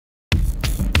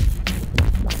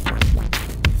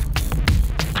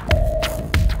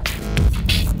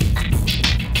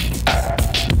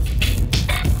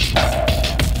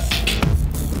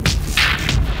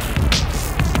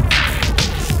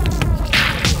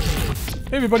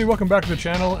Hey everybody, welcome back to the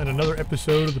channel and another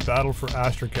episode of the battle for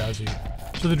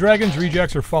Astrokaszy. So the Dragon's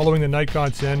rejects are following the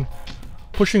Nightgaunts in,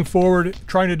 pushing forward,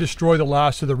 trying to destroy the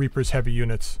last of the Reaper's heavy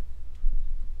units.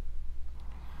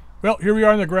 Well, here we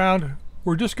are on the ground.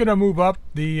 We're just going to move up.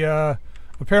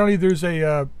 Apparently there's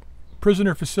a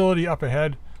prisoner facility up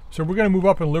ahead, so we're going to move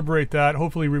up and liberate that,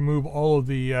 hopefully remove all of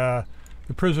the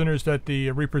prisoners that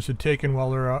the Reapers had taken while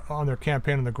they're on their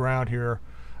campaign on the ground here.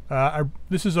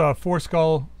 This is a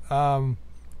 4-skull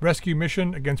rescue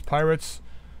mission against pirates.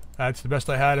 It's the best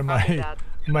I had in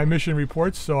my mission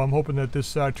reports, so I'm hoping that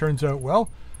this turns out well.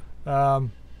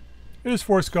 It is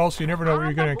 4 skulls, so you never know what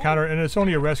you're going to encounter, and it's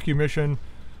only a rescue mission.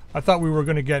 I thought we were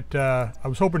going to get, I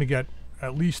was hoping to get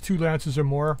at least 2 lances or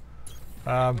more,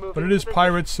 but it is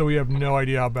pirates, so we have no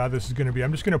idea how bad this is going to be.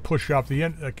 I'm just going to push up. The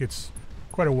end, like, it's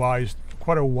quite a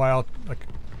while like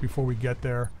before we get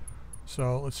there.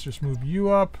 So let's just move you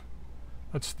up.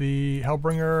 That's the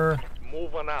Hellbringer.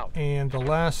 Moving out. And the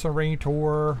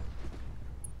Lacerator. I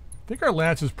think our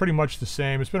lance is pretty much the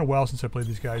same. It's been a while since I played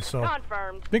these guys, so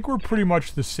confirmed. I think we're pretty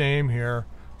much the same here.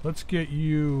 Let's get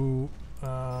you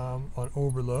on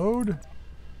overload.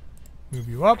 Move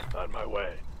you up. On my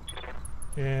way.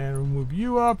 And we'll move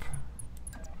you up.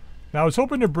 Now I was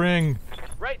hoping to bring...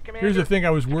 Right, Commander. Here's the thing, I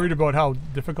was worried about how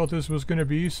difficult this was going to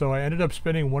be, so I ended up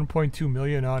spending 1.2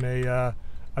 million on a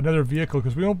another vehicle,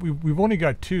 because we've only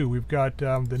got 2. We've got the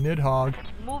Nidhogg,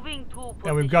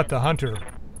 and we've got the Hunter,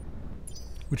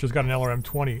 which has got an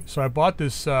LRM-20. So I bought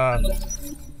this,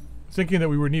 thinking that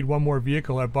we would need one more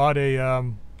vehicle. I bought a,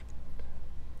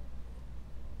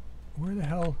 where the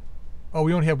hell? Oh,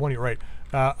 we only have one here, right.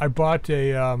 I bought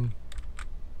a,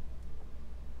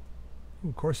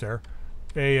 Corsair,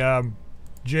 a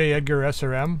J. Edgar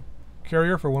SRM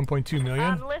carrier for 1.2 million.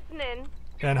 I'm listening.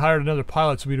 And hired another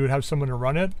pilot so we would have someone to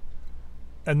run it.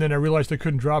 And then I realized I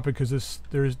couldn't drop it because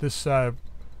there's this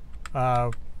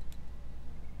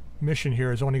mission here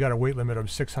has only got a weight limit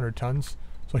of 600 tons.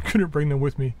 So I couldn't bring them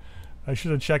with me. I should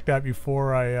have checked that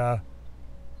before I...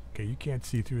 okay, you can't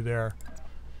see through there.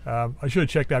 I should have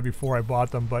checked that before I bought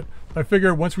them. But I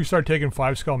figure once we start taking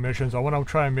 5-skull missions, I want to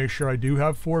try and make sure I do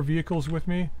have 4 vehicles with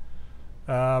me.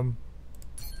 I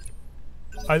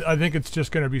think it's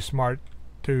just going to be smart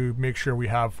to make sure we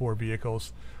have 4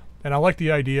 vehicles. And I like the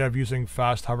idea of using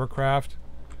fast hovercraft.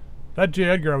 That J.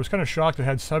 Edgar, I was kind of shocked it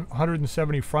had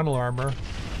 170 frontal armor.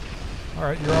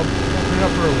 Alright, you're all opening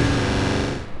up early.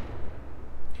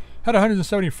 Had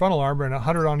 170 frontal armor and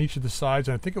 100 on each of the sides,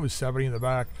 and I think it was 70 in the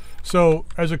back. So,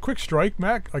 as a quick strike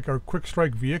mech, like our quick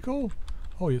strike vehicle...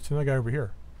 Oh, it's another guy over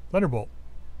here. Thunderbolt.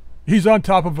 He's on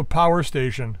top of a power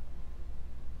station.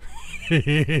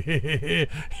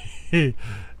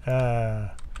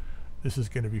 This is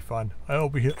going to be fun. I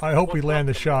hope we land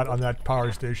the shot on that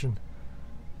power station.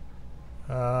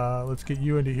 Let's get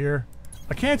you into here.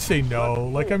 I can't say no.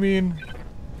 Like, I mean,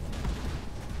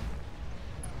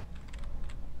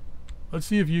 let's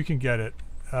see if you can get it.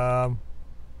 Oh,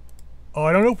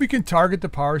 I don't know if we can target the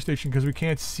power station because we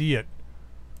can't see it.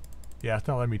 Yeah, it's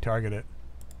not letting me target it,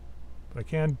 but I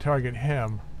can target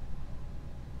him.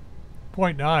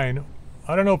 0.9.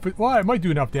 I don't know if it... Well, it might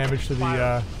do enough damage to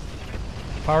the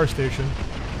power station.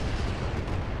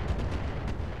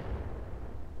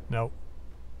 No.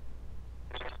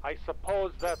 I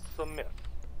suppose that's a miss.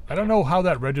 I don't know how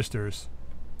that registers.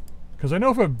 Because I know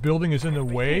if a building is in the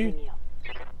way,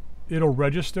 it'll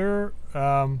register.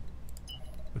 Let's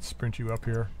sprint you up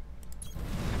here.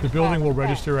 The building will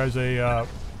register as a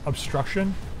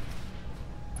obstruction.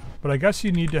 But I guess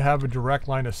you need to have a direct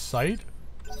line of sight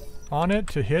on it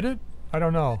to hit it. I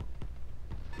don't know.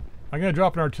 I'm going to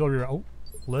drop an artillery. Oh,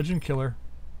 Legend Killer.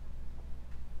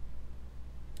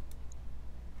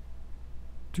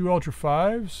 2 Ultra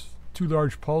 5s, 2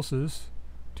 large pulses,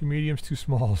 2 mediums, 2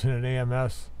 smalls, and an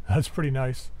AMS. That's pretty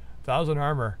nice. 1,000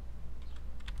 armor.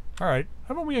 Alright,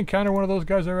 haven't we encountered one of those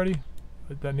guys already?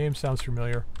 That name sounds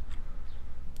familiar.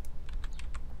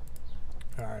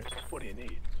 Alright. What do you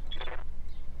need?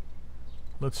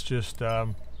 Let's just...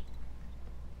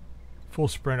 full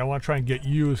sprint. I want to try and get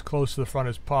you as close to the front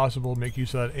as possible, make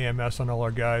use of that AMS on all our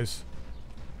guys.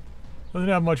 Doesn't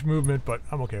have much movement, but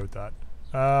I'm okay with that.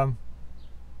 Got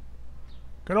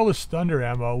all this thunder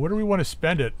ammo. Where do we want to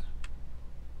spend it?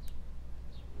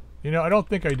 You know, I don't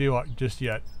think I do just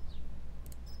yet.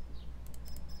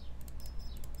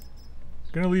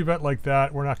 Gonna leave it like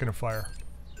that. We're not gonna fire.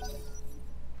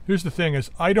 Here's the thing is,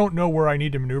 I don't know where I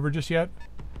need to maneuver just yet.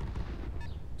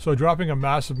 So dropping a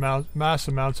mass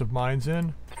amounts of mines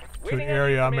in to an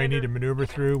area I may need to maneuver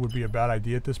through would be a bad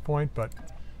idea at this point, but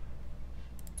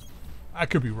I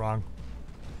could be wrong.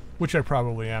 Which I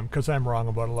probably am, because I'm wrong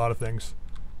about a lot of things.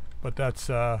 but that's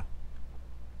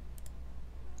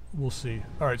we'll see.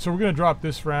 All right, so we're gonna drop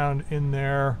this round in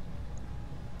there.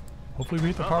 Hopefully we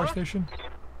hit the power station.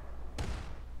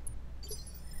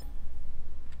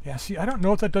 Yeah, see, I don't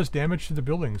know if that does damage to the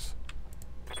buildings.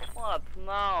 What?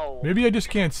 No. Maybe I just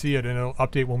can't see it and it'll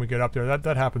update when we get up there.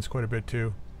 That happens quite a bit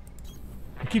too.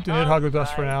 We'll keep the Nidhogg with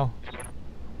us for now.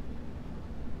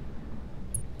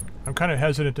 I'm kind of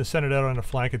hesitant to send it out on a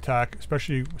flank attack,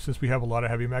 especially since we have a lot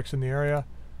of heavy mechs in the area.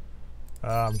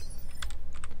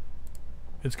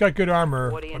 It's got good armor,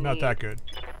 but not that good.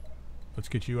 Let's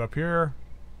get you up here.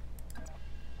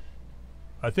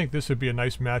 I think this would be a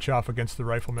nice match off against the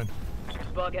rifleman.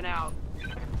 Bugging out.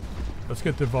 Let's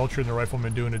get the Vulture and the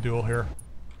rifleman doing a duel here.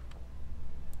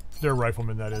 They're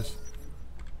riflemen, that is.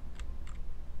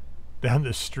 Down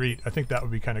this street. I think that would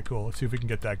be kind of cool. Let's see if we can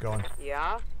get that going.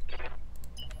 Yeah?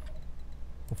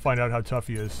 We'll find out how tough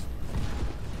he is.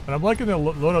 And I'm liking the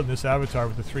loadout in this avatar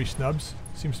with the 3 snubs.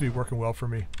 Seems to be working well for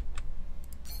me.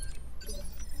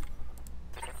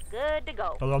 Good to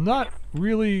go. Although I'm not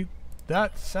really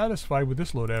that satisfied with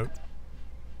this loadout.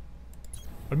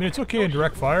 I mean, it's okay in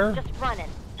direct fire. Just running.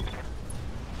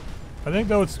 I think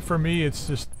though, for me, it's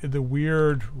just the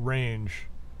weird range.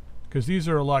 Because these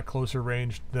are a lot closer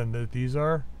range than these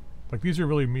are. Like, these are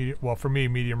really medium, well, for me,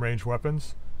 medium range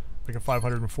weapons. Like a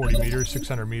 540 meters,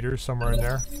 600 meters, somewhere in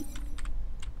there.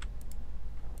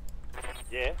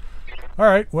 Yeah.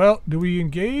 Alright, well, do we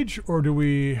engage or do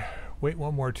we wait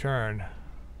one more turn?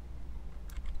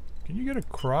 Can you get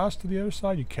across to the other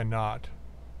side? You cannot.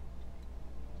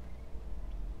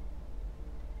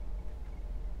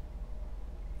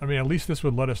 I mean, at least this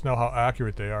would let us know how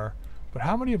accurate they are. But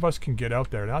how many of us can get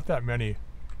out there? Not that many.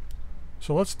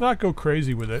 So let's not go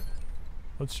crazy with it.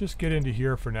 Let's just get into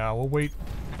here for now. We'll wait.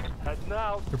 Heading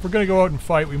out. If we're going to go out and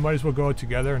fight, we might as well go out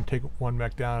together and take one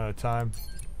mech down at a time.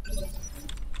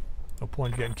 No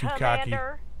point getting too cocky.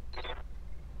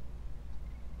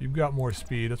 You've got more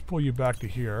speed. Let's pull you back to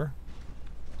here.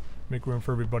 Make room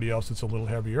for everybody else that's a little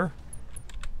heavier.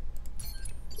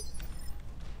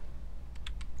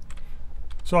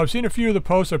 So I've seen a few of the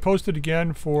posts. I posted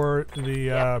again for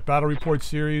the battle report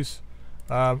series.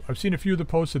 I've seen a few of the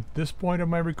posts at this point of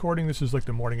my recording. This is like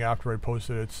the morning after I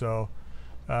posted it. So,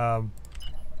 and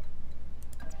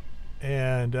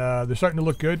they're starting to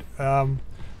look good.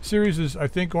 Series is, I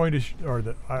think, going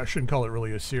to, I shouldn't call it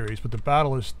really a series, but the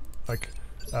battle is like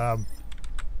the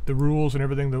rules and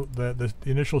everything. The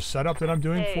initial setup that I'm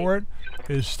doing for it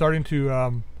is starting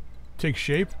to take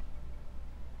shape.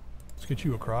 Let's get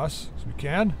you across as we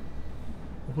can.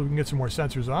 Hopefully we can get some more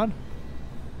sensors on.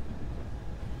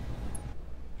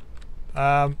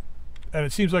 And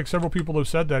it seems like several people have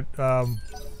said that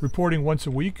reporting once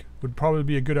a week would probably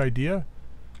be a good idea.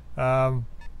 My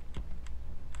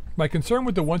concern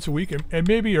with the once a week, and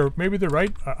maybe they're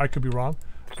right, I could be wrong,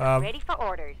 Ready for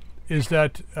orders. is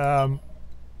that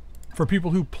for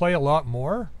people who play a lot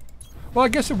more, well, I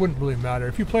guess it wouldn't really matter.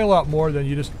 If you play a lot more, then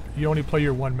you only play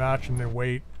your one match and then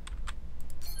wait.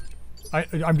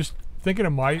 I'm just thinking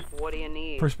of my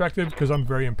perspective because I'm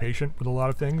very impatient with a lot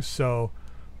of things. So,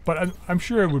 but I'm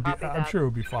sure it would be. I'm sure it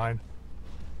would be fine.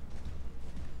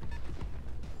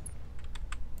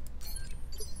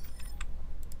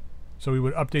 So we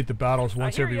would update the battles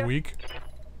once every week.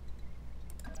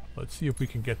 Let's see if we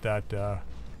can get that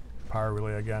power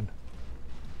relay again.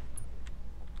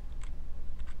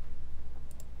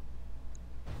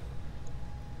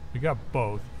 We got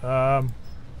both.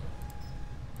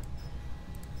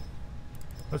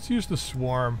 Let's use the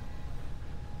swarm.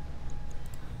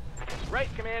 Right,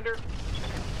 Commander.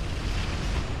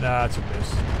 Nah, it's a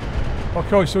miss.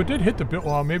 Okay, so it did hit the building.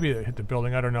 Well, maybe it hit the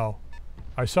building. I don't know.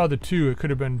 I saw the 2. It could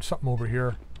have been something over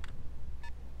here.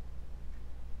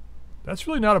 That's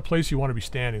really not a place you want to be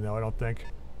standing, though, I don't think.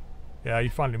 Yeah, he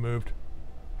finally moved.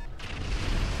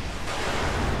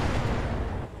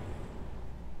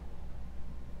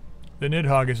 The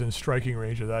Nidhogg is in striking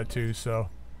range of that, too, so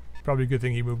probably a good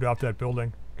thing he moved off that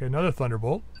building. Okay, another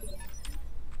Thunderbolt.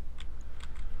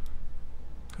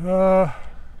 There's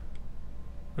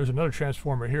another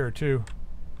transformer here, too.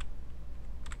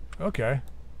 Okay.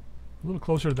 A little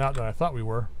closer to that than I thought we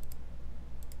were.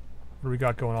 What do we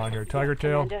got going on here? Tiger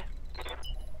Tail.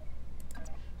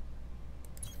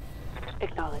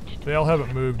 Acknowledged. They all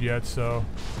haven't moved yet, so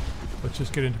let's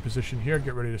just get into position here,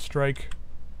 get ready to strike.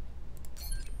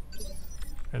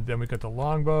 And then we got the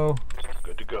longbow.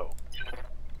 Good to go.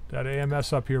 That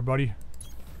AMS up here, buddy.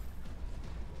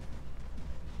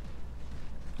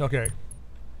 Okay.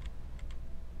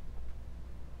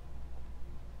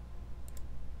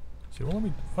 See, well,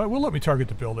 will let me target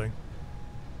the building.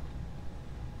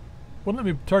 Wouldn't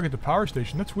let me target the power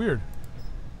station. That's weird.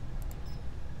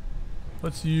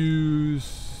 Let's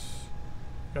use...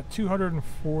 Got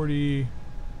 240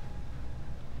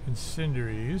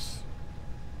 incendiaries.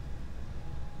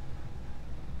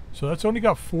 So that's only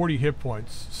got 40 hit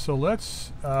points. So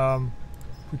let's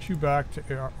put you back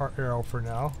to our arrow for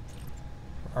now.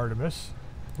 Artemis.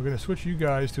 We're going to switch you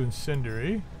guys to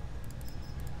incendiary.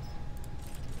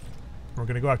 We're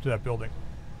going to go after that building.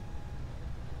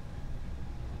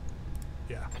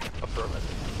 Yeah.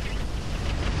 Affirmative.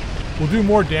 We'll do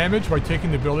more damage by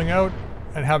taking the building out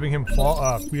and having him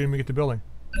fall. We didn't even get the building.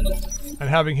 And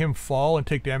having him fall and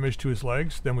take damage to his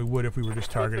legs than we would if we were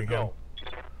just targeting him.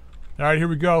 Alright, here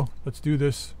we go. Let's do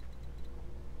this.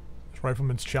 This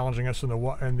rifleman's challenging us in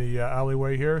the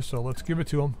alleyway here, so let's give it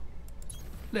to him.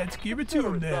 Let's give it to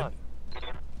him then.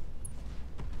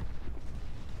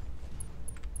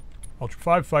 Ultra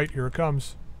 5 fight, here it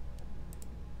comes.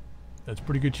 That's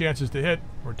pretty good chances to hit.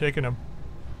 We're taking him.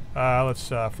 Let's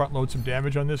front load some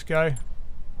damage on this guy.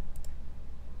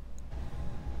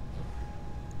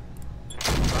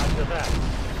 Roger that.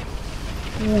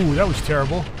 Ooh, that was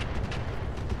terrible.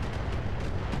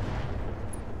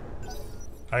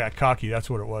 I got cocky, that's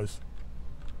what it was.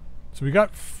 So we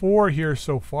got 4 here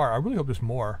so far. I really hope there's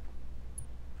more.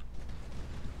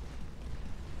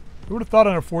 Who would have thought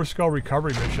on a 4-skull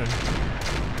recovery mission?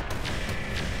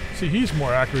 See, he's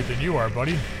more accurate than you are,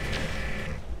 buddy.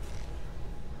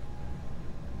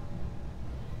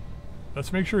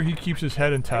 Let's make sure he keeps his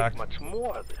head intact. Much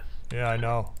more of this. Yeah, I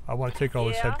know. I want to take all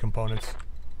his head components.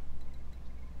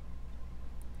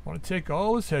 I want to take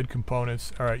all his head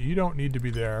components. Alright, you don't need to be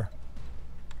there.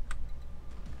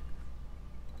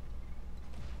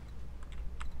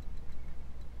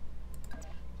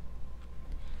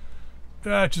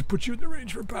 Just put you in the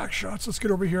range for back shots. Let's get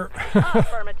over here.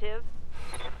 Affirmative.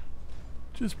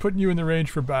 Just putting you in the range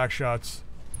for back shots.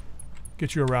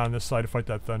 Get you around this side to fight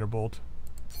that Thunderbolt.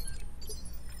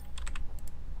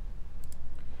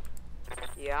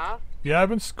 Yeah? Yeah, I've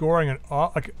been scoring an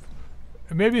like,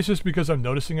 maybe it's just because I'm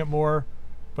noticing it more,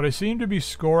 but I seem to be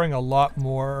scoring a lot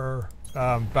more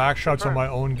back shots on my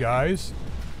own guys,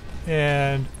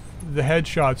 and the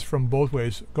headshots from both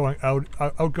ways, going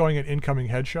outgoing and incoming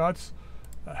headshots,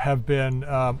 have been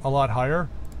a lot higher.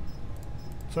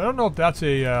 So I don't know if that's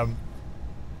a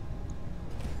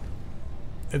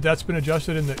if that's been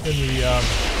adjusted in the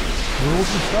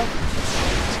rules and stuff.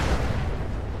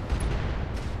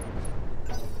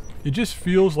 It just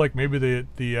feels like maybe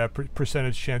the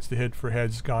percentage chance to hit for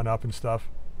heads gone up and stuff.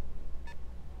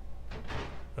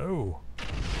 Oh.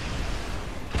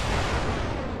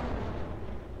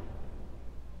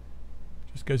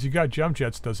 Just because you got jump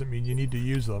jets doesn't mean you need to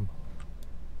use them.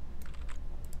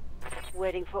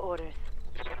 Waiting for orders.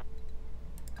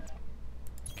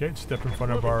 Okay, step in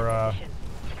front of our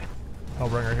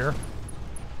Hellbringer here.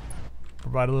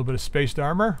 Provide a little bit of spaced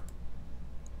armor.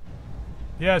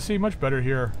 Yeah, see, much better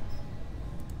here.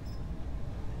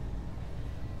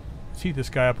 Let's heat this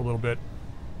guy up a little bit.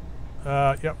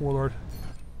 Yeah, Warlord.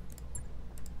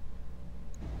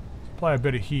 Apply a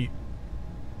bit of heat.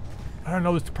 I don't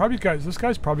know, this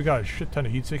guy's probably got a shit ton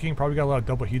of heat sinking, probably got a lot of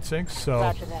double heat sinks, so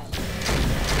Roger that.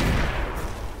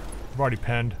 I've already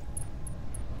penned.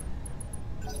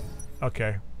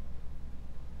 Okay.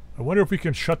 I wonder if we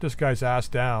can shut this guy's ass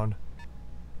down.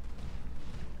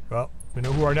 Well, we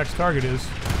know who our next target is.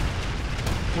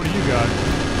 What do you got?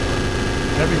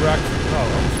 Heavy rack.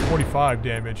 Oh, almost 45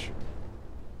 damage.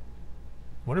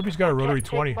 Wonder if he's got a rotary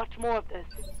 20. Much more of this.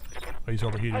 Oh, he's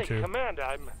overheating Hey, too. Commander,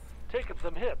 I'm taking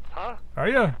some hits, huh? Are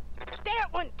ya? That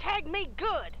one tagged me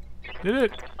good. Did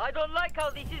it? I don't like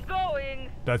how this is going.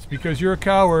 That's because you're a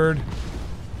coward.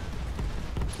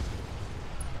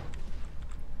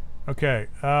 Okay,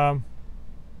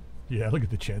 yeah, look at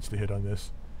the chance to hit on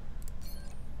this.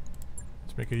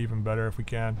 Let's make it even better if we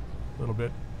can. A little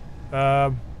bit.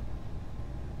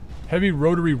 Heavy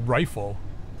rotary rifle.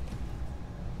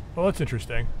 Well, that's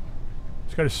interesting.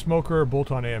 It's got a smoker,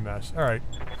 bolt-on AMS. Alright.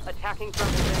 Attacking from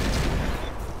within.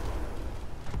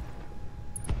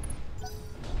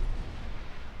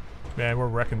 Man, we're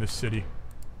wrecking this city.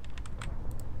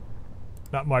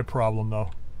 Not my problem,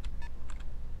 though.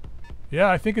 Yeah,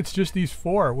 I think it's just these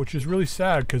 4, which is really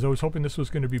sad, because I was hoping this was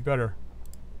going to be better.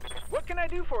 What can I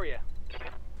do for you?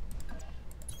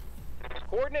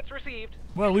 Coordinates received.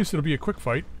 Well, at least it'll be a quick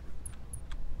fight.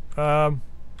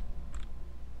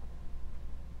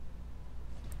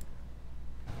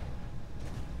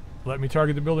 Let me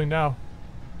target the building now.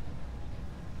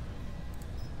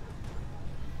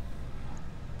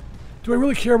 Do I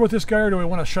really care about this guy, or do I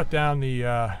want to shut down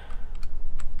the,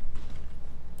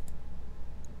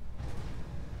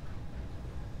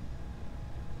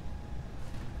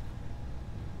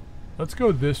 Let's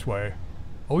go this way.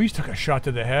 Oh, he's took a shot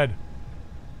to the head.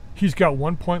 He's got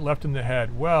 1 point left in the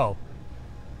head. Well,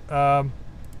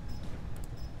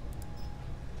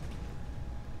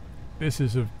 this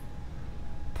is a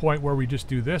point where we just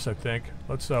do this, I think.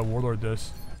 Let's warlord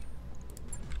this.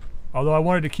 Although I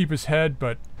wanted to keep his head,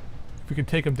 but if we can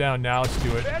take him down now, let's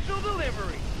do it. Special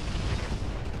delivery.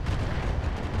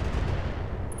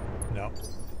 No.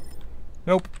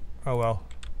 Nope. Oh well.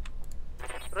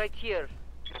 Right here.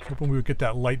 I was hoping we would get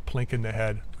that light plink in the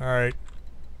head. Alright.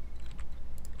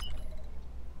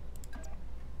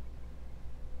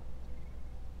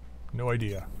 No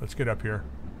idea. Let's get up here.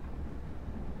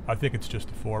 I think it's just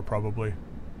a 4, probably.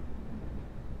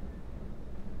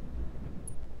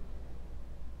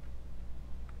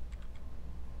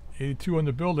 $82 on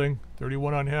the building,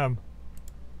 31 on him.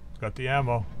 He's got the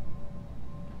ammo.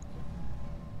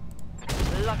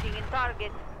 Locking in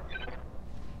target.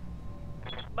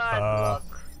 Bad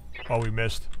luck. Oh, we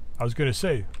missed. I was gonna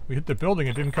say, we hit the building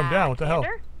and didn't come down. What the hell?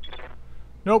 Commander?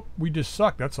 Nope, we just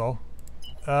suck, that's all.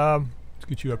 Let's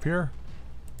get you up here.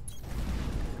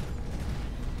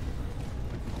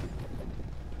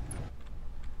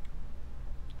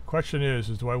 Question is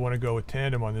do I want to go with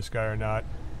tandem on this guy or not?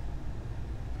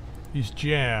 He's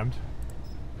jammed.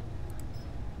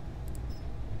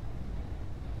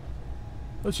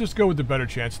 Let's just go with the better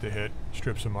chance to hit.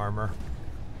 Strip some armor.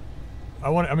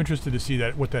 I'm interested to see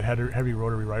what that heavy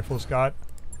rotary rifle's got.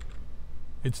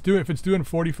 If it's doing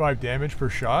 45 damage per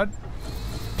shot.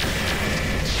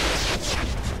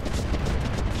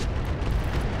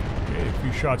 Okay, a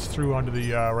few shots through onto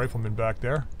the rifleman back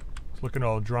there. It's looking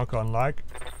all drunk on lag.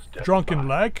 Drunken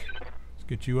lag. Let's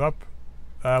get you up.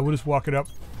 We'll just walk it up.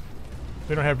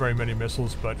 They don't have very many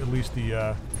missiles, but at least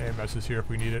the AMS is here if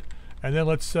we need it. And then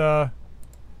let's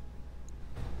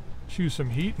choose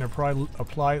some heat and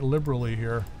apply liberally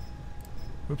here.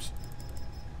 Oops.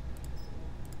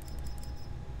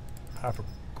 Half a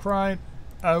crying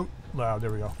out loud.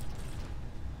 There we go.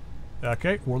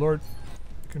 Okay, Warlord.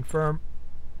 Confirm.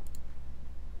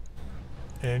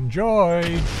 Enjoy!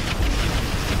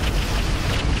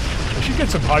 I should get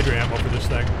some Hydra ammo for this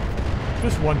thing.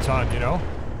 Just 1 ton, you know?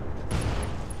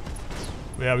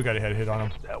 Yeah, we got a head hit on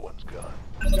him. That one's gone.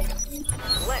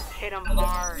 Let's hit him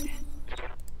hard.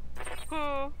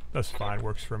 That's fine,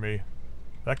 works for me.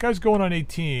 That guy's going on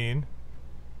 18.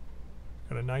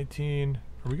 Got a 19.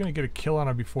 Are we gonna get a kill on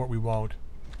him before we won't?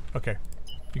 Okay.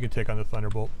 You can take on the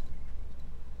Thunderbolt.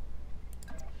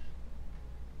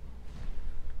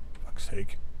 Fuck's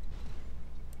sake.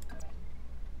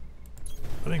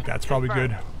 I think that's probably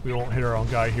good. We won't hit our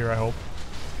own guy here, I hope.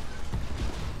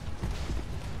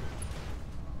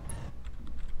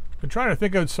 Been trying to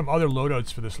think of some other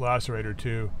loadouts for this lacerator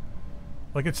too.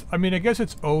 Like I mean, I guess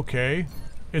it's okay.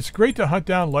 It's great to hunt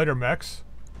down lighter mechs.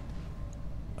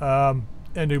 And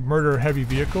to murder heavy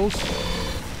vehicles.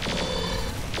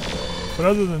 But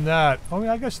other than that, I mean,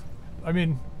 I guess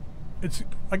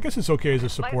it's okay as a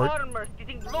support. My armor's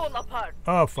getting blown apart.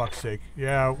 Oh, fuck's sake.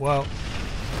 Yeah, well.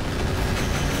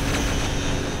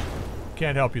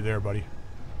 Can't help you there, buddy.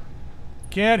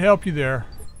 Can't help you there.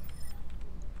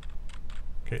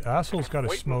 Okay, Asshole's got a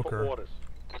smoker.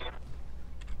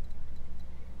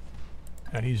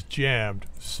 And he's jammed,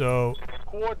 so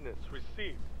Coordinates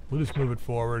received. we'll just move it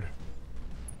forward.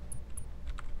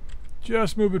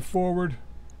 Just move it forward.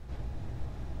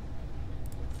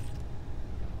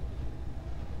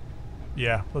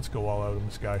 Yeah, let's go all out on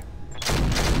this guy.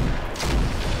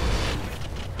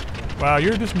 Wow,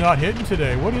 you're just not hitting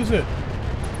today. What is it?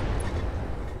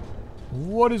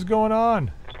 What is going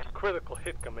on? Critical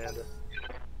hit, Commander.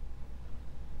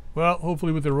 Well,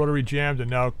 hopefully with the rotary jammed and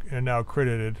now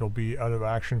critted, it'll be out of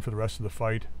action for the rest of the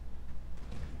fight.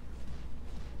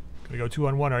 Gonna go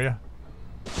 2-on-1, are you?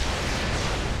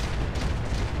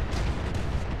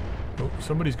 Oh,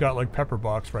 somebody's got like pepper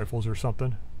box rifles or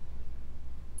something.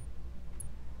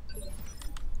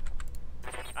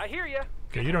 I hear ya.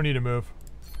 Okay, you don't need to move.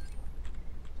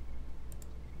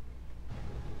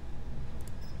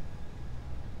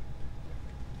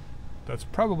 That's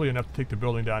probably enough to take the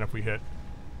building down if we hit.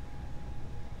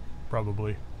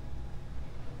 Probably.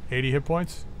 80 hit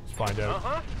points? Let's find out.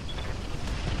 Uh-huh.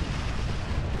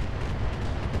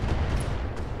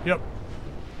 Yep.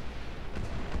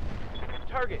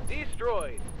 Target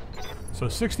destroyed. So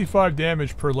 65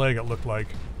 damage per leg it looked like.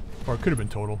 Or it could have been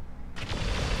total.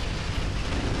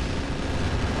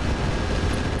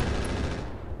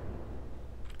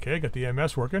 Okay, got the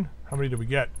MS working. How many did we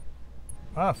get?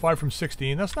 Ah, 5 from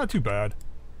 16. That's not too bad.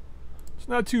 It's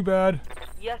not too bad.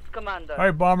 Yes, Commander.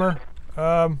 Alright, Bomber.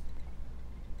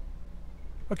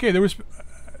 Okay, there was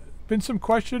been some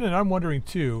question, and I'm wondering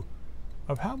too.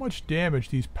 of how much damage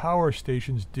these power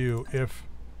stations do if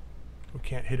we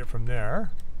can't hit it from there.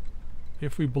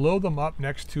 If we blow them up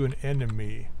next to an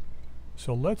enemy.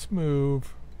 So let's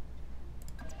move.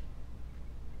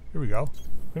 Here we go.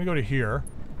 I'm gonna go to here.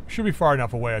 Should be far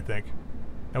enough away, I think.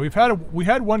 Now we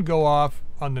had one go off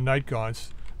on the night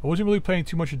gaunts. I wasn't really paying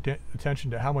too much attention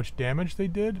to how much damage they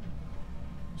did.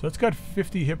 So that's got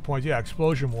 50 hit points. Yeah,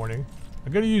 explosion warning.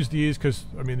 I'm gonna use these because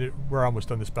I mean we're almost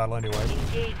done this battle anyway.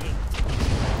 Engaging.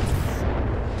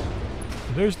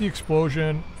 So there's the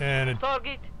explosion, and it,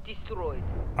 Target destroyed.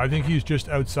 I think he's just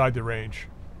outside the range.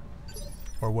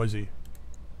 Or was he?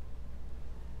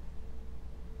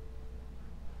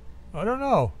 I don't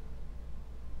know.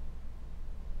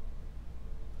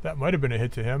 That might have been a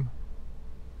hit to him.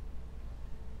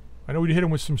 I know we hit him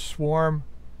with some swarm.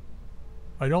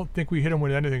 I don't think we hit him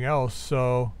with anything else,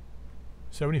 so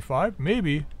 75?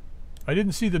 Maybe. I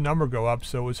didn't see the number go up,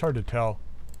 so it was hard to tell.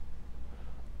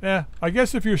 I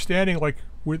guess if you're standing like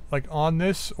on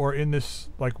this or in this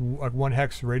like 1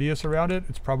 hex radius around it,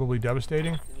 it's probably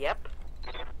devastating. Yep.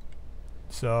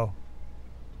 So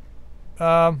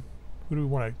who do we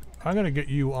want to... I'm gonna get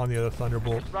you on the other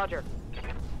Thunderbolt. Roger.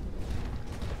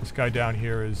 This guy down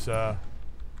here is on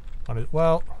it.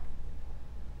 Well,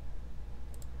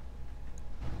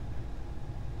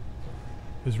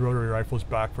 his rotary rifle's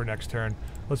back for next turn.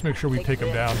 Let's make sure we take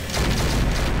him down.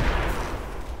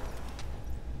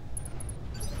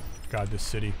 God, this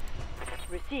city.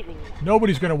 Receiving.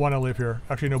 Nobody's gonna want to live here.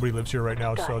 Actually, nobody lives here right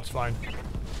now, so it's fine.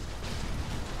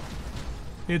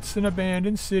 It's an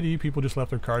abandoned city. People just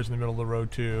left their cars in the middle of the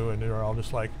road too, and they're all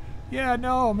just like, "Yeah,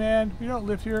 no, man, we don't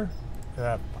live here."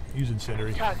 Use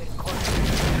incendiary. Target corner.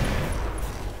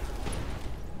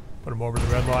 Put him over the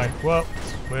red line. Well,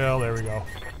 there we go.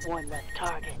 One less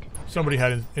target. Somebody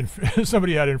had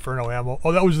somebody had inferno ammo.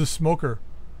 Oh, that was the smoker.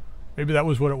 Maybe that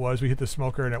was what it was. We hit the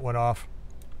smoker and it went off.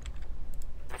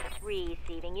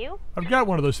 Receiving you. I've got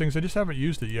one of those things. I just haven't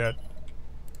used it yet.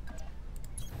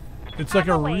 It's like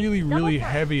a really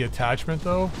heavy attachment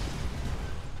though.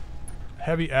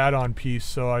 Heavy add-on piece,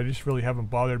 so I just really haven't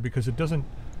bothered because it doesn't...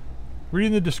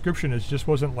 Reading the description, it just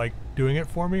wasn't like doing it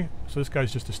for me. So this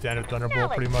guy's just a standard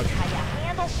Thunderbolt pretty much.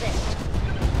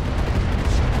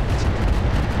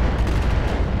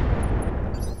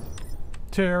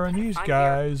 Tearing these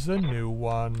guys a new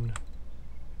one.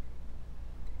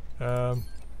 Confirm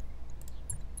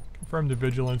the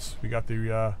vigilance. We got the we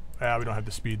don't have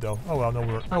the speed though. Oh well,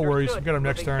 no worries. We got him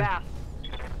next turn.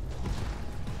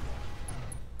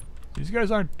 These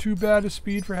guys aren't too bad at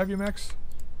speed for heavy mechs.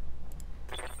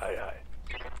 Aye, aye.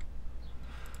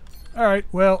 Alright,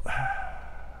 well.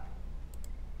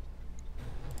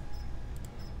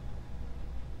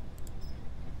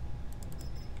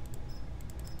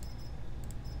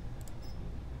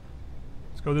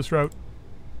 Let's go this route.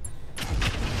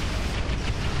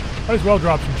 Might as well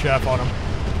drop some chaff on him.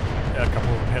 Yeah, a couple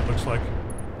of them hit, looks like.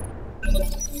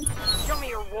 Show me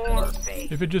your war face.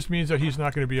 If it just means that he's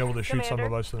not going to be able to shoot some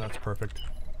of us, then that's perfect.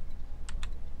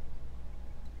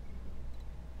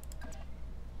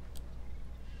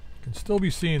 Can still be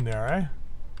seen there, eh?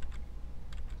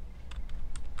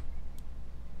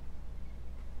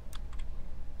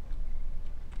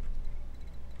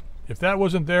 If that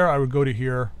wasn't there, I would go to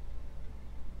here.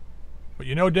 But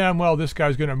you know damn well this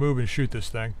guy's going to move and shoot this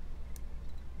thing.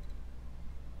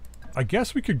 I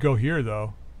guess we could go here,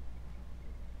 though.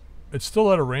 It's still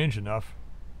out of range enough.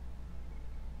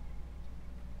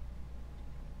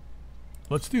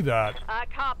 Let's do that.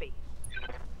 Copy.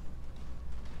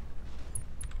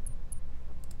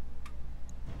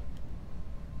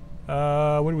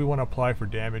 What do we want to apply for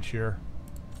damage here?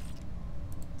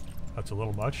 That's a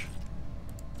little much.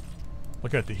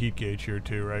 Look at the heat gauge here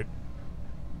too, right?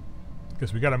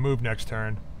 Because we got to move next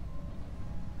turn.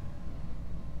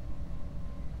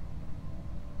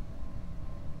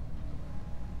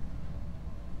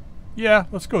 Yeah,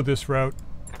 let's go this route.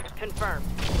 Confirmed.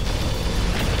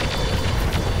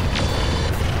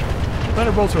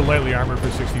 Thunderbolts are lightly armored for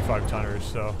 65 tonners,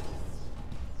 so.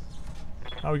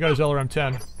 Oh, we got his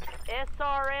LRM-10.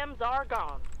 SRMs are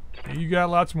gone. You got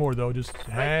lots more though, just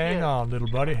hang on, little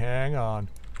buddy, hang on.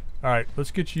 Alright,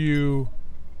 let's get you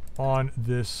on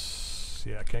this.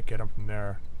 Yeah, I can't get him from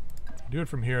there. Do it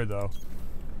from here though.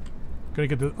 Gonna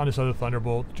get on this other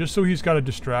Thunderbolt, just so he's got a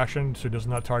distraction so he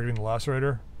doesn't not targeting the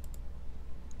Lacerator.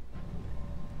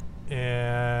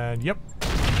 And yep.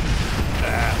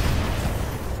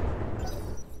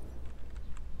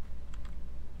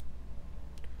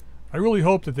 I really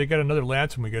hope that they get another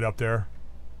lance when we get up there.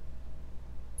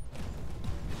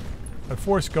 At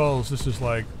 4 skulls, this is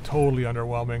like totally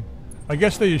underwhelming. I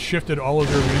guess they just shifted all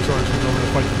of their resources over to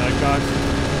fight the night gods.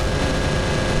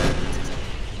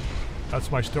 That's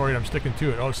my story and I'm sticking to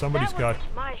it. Oh, somebody's got...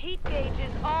 My heat gauge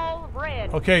is all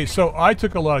red. Okay, so I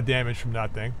took a lot of damage from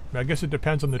that thing. I guess it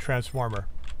depends on the transformer.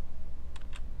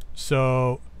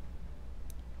 So...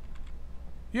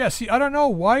 yeah, see, I don't know.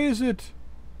 Why is it...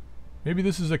 maybe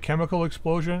this is a chemical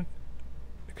explosion?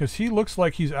 Because he looks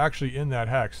like he's actually in that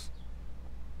hex.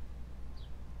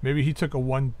 Maybe he took a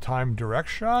one-time direct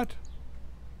shot?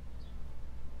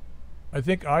 I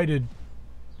think I did...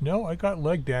 no, I got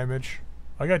leg damage.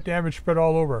 I got damage spread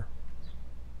all over.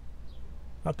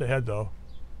 Not the head, though.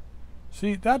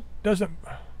 See, that doesn't...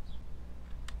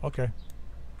 okay.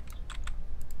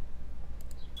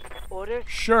 Orders?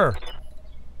 Sure.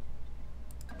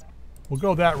 We'll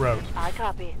go that route. I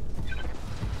copy.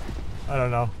 I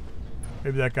don't know.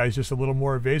 Maybe that guy's just a little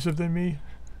more evasive than me.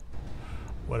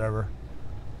 Whatever.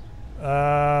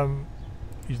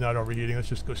 He's not overheating. Let's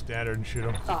just go standard and shoot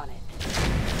him. On it.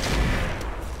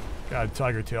 God,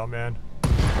 tiger tail, man.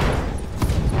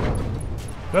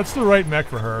 That's the right mech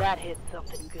for her. That hit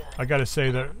something good. I gotta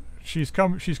say that she's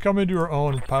come into her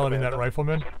own piloting that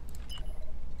rifleman.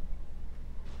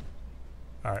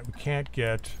 Alright, we can't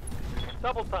get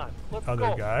Double time. Let's other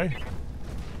go. guy.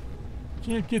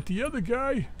 Can't get the other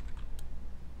guy.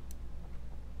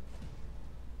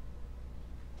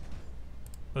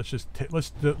 Let's just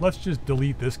let's just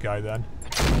delete this guy then.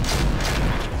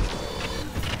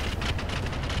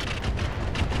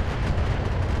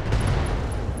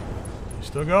 He's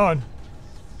still going.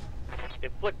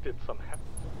 Inflicted some.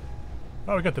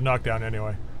 Oh, we got the knockdown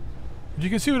anyway. But you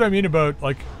can see what I mean about,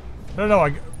 like, I don't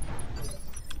know.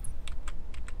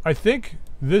 I think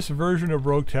this version of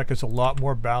Roguetech is a lot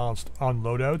more balanced on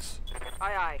loadouts.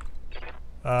 Aye,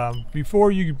 aye.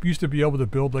 Before you used to be able to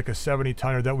build like a 70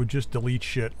 tonner that would just delete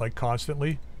shit like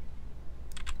constantly.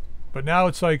 But now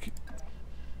it's like,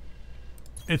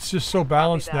 it's just so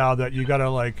balanced now that you gotta,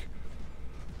 like,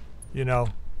 you know,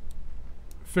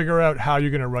 figure out how you're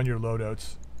gonna run your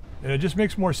loadouts. And it just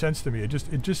makes more sense to me. It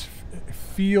just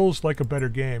feels like a better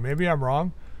game. Maybe I'm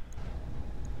wrong,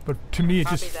 but to me it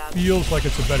just feels like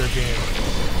it's a better game.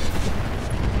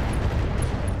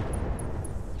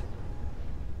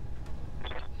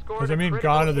 Because I mean,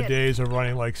 gone are the days of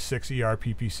running like 6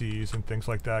 ERPPCs and things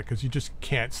like that, because you just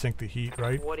can't sink the heat,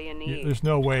 right? What do you need? There's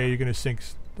no way you're gonna sink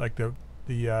like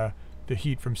the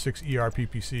heat from 6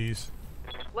 ERPPCs.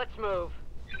 Let's move.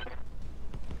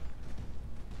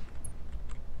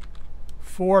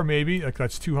 4 maybe, like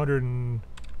that's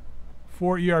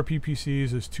 204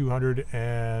 ERPPCs is 200,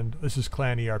 and this is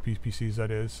clan ERPPCs,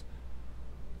 that is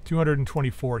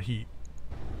 224 heat.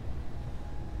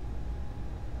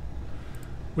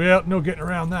 Well, no getting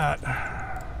around that.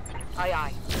 Aye,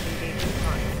 aye. Engaging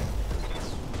target.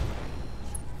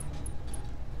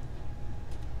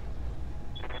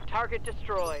 Target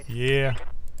destroyed. Yeah.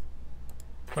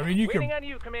 I mean, you Waiting on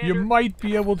you, Commander. you might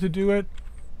be able to do it,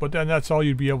 but then that's all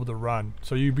you'd be able to run.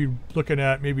 So you'd be looking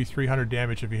at maybe 300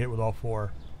 damage if you hit with all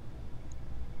 4.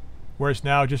 Whereas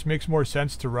now it just makes more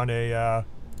sense to run a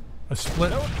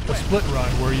split run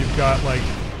where you've got, like,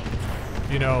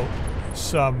 you know,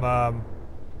 some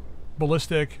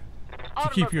ballistic to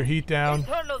keep your heat down.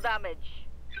 Internal damage.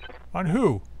 On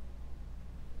who?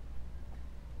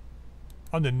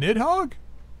 On the Nidhogg?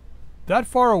 That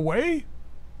far away?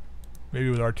 Maybe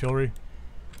with artillery.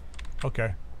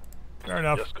 Okay. Fair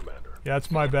enough. Yes, Commander. Yeah, it's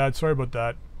my bad. Sorry about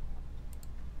that.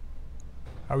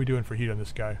 How are we doing for heat on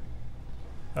this guy?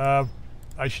 I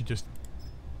should just...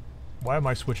 why am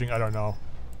I switching? I don't know.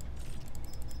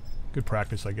 Good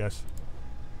practice, I guess.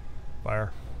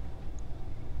 Fire.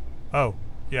 Oh,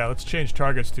 yeah, let's change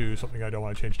targets to something I don't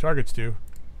want to change targets to.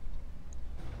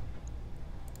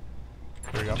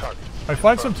 There we go. I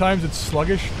find sometimes it's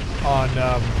sluggish on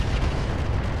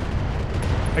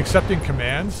accepting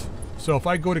commands. So if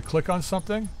I go to click on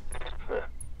something,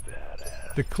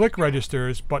 the click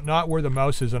registers, but not where the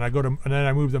mouse is, and I go to, and then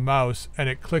I move the mouse, and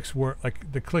it clicks where,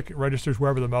 like, the click registers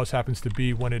wherever the mouse happens to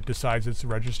be when it decides it's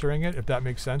registering it, if that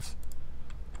makes sense.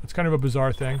 It's kind of a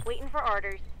bizarre thing. Waiting for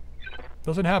orders.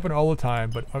 Doesn't happen all the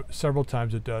time, but several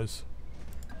times it does.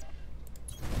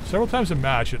 Several times a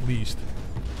match, at least.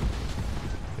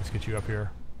 Let's get you up here.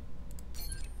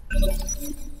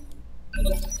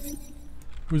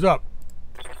 Who's up?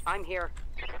 I'm here.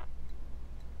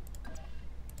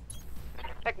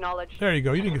 Acknowledged. There you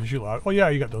go. You didn't get to shoot last. Oh yeah,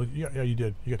 you got the. Yeah, you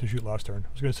did. You got to shoot last turn.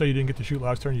 I was gonna say you didn't get to shoot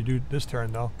last turn. You do this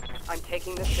turn though. I'm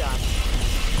taking the shot.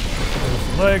 There goes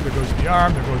the leg. There goes the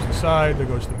arm. There goes the side. There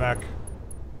goes the mech.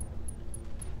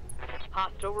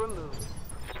 Hostile removed.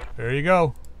 There you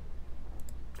go.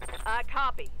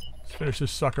 Copy. Let's finish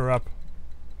this sucker up.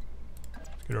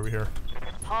 Get over here.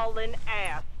 Hauling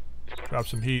ass. Drop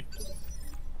some heat.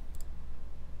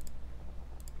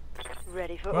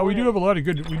 Ready for Well, we do orders. have a lot of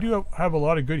good. We do have a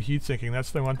lot of good heat sinking. That's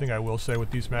the one thing I will say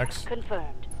with these mechs.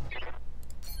 Confirmed.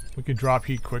 We can drop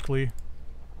heat quickly.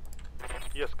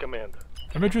 Yes, Commander.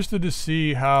 I'm interested to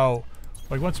see how,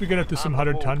 like, once we get up to some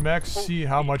 100-ton mechs, see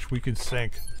how much we can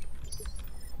sink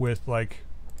with, like,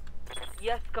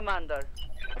 Yes, Commander.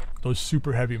 those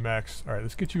super heavy mechs. All right,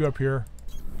 let's get you up here.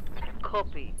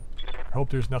 Copy. I hope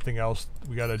there's nothing else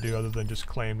we got to do other than just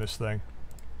claim this thing.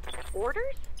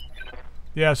 Orders?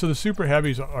 Yeah, so the super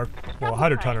heavies are, well,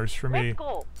 100-tonners for me. Let's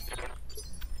go.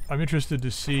 I'm interested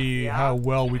to see Yeah. how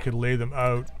well we could lay them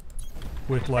out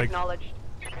with, like, Acknowledged.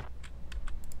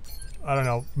 I don't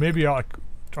know, maybe I'm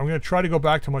going to try to go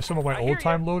back to some of my I hear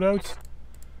old-time loadouts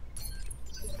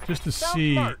just to Sounds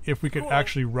see smart. if we could Cool.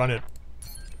 actually run it.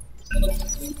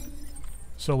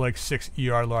 So, like, 6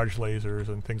 ER large lasers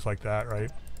and things like that, right?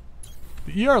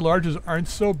 The ER larges aren't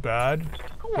so bad.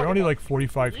 They're only like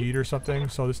 45 heat or something,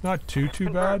 so it's not too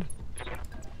bad.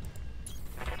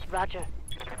 Roger.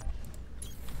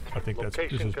 I think this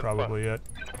Location is probably it.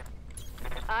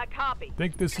 Copy. I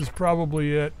think this is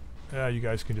probably it. Yeah, you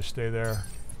guys can just stay there.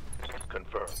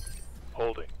 Confirmed.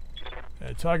 Holding.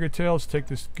 And Tiger Tail, let's take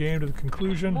this game to the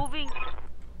conclusion. Moving.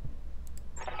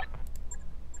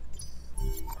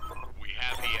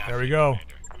 There we go.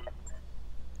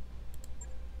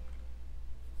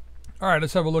 Alright,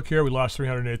 let's have a look here. We lost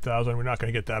 308,000. We're not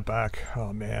going to get that back.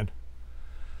 Oh, man.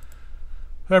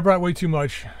 I brought way too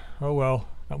much. Oh, well.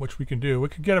 Not much we can do. We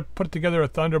could put together a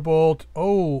Thunderbolt.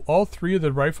 Oh, all 3 of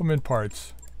the rifleman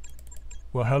parts.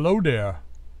 Well, hello there.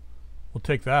 We'll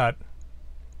take that.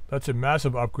 That's a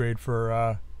massive upgrade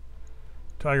for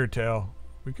Tiger Tail.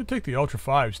 We could take the Ultra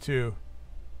 5s, too.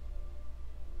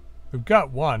 We've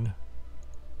got one.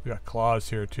 We got claws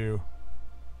here, too.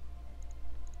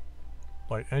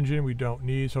 Light engine we don't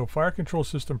need. So fire control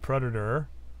system Predator.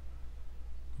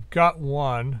 We've got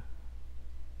one.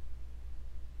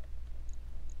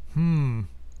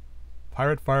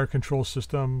 Pirate fire control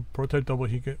system. Prototype double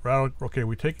heat. Okay,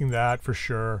 we're taking that for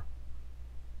sure.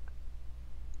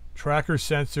 Tracker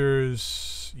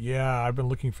sensors. Yeah, I've been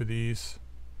looking for these.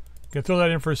 Can I throw that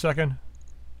in for a second?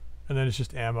 And then it's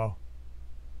just ammo.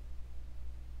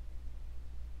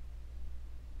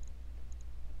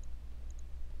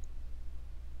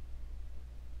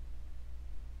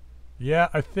 Yeah,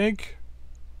 I think,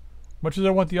 much as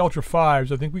I want the Ultra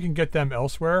 5s, I think we can get them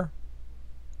elsewhere.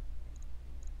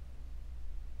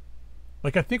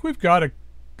 Like, I think I've got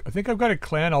a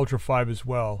Clan Ultra 5 as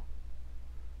well.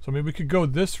 So maybe we could go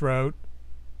this route,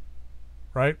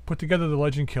 right? Put together the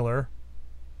Legend Killer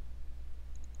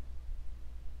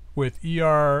with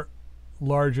ER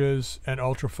larges and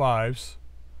Ultra 5s.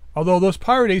 Although those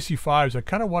Pirate AC5s, I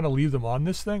kind of want to leave them on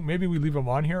this thing. Maybe we leave them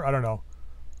on here. I don't know.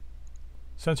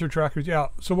 Sensor trackers, yeah.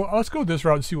 So let's go this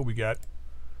route and see what we get.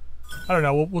 I don't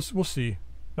know. We'll see.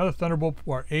 Another Thunderbolt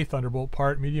or a Thunderbolt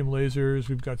part. Medium lasers.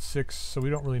 We've got 6, so we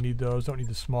don't really need those. Don't need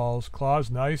the smalls. Claws,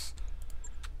 nice.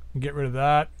 Get rid of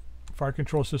that. Fire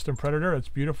control system Predator. That's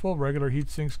beautiful. Regular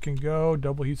heat sinks can go.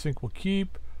 Double heat sink will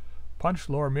keep. Punch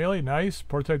lower melee, nice.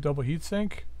 Prototype double heat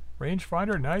sink.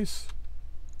 Rangefinder, nice.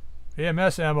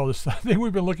 AMS ammo. This thing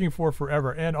we've been looking for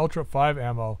forever. And Ultra 5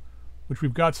 ammo, which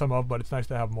we've got some of, but it's nice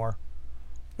to have more.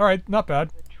 All right, not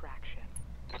bad.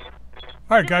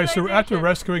 All right, guys, so after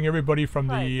rescuing everybody from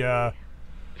the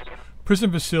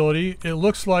prison facility, it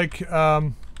looks like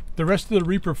the rest of the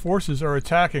Reaper forces are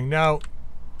attacking. Now,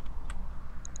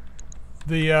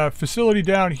 the facility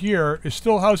down here is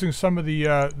still housing some of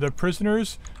the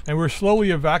prisoners, and we're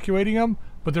slowly evacuating them,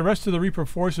 but the rest of the Reaper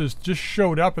forces just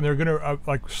showed up, and they're going to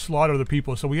like slaughter the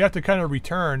people. So we have to kind of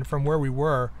return from where we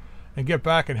were and get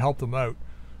back and help them out.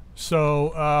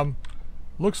 So,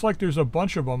 looks like there's a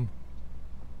bunch of them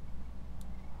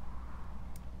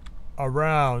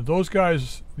around. Those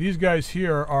guys, these guys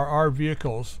here are our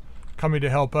vehicles coming to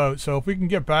help out. So if we can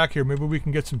get back here, maybe we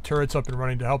can get some turrets up and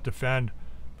running to help defend.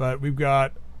 But we've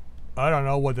got, I don't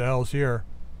know what the hell's here.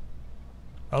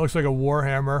 That looks like a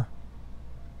Warhammer.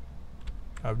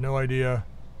 I have no idea.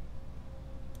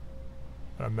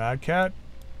 A Mad Cat?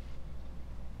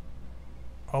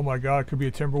 Oh my god, it could be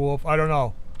a Timberwolf. I don't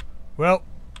know. Well,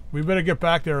 we better get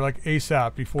back there like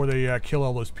ASAP before they kill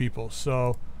all those people.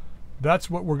 So that's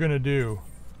what we're gonna do.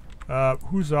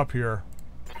 Who's up here?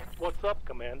 What's up,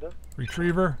 Commander?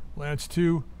 Retriever, Lance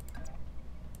 2.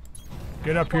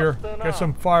 Get up here. Get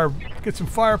some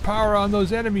firepower on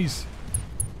those enemies.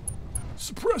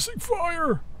 Suppressing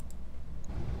fire.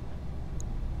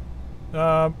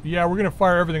 Yeah, we're gonna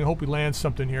fire everything. Hope we land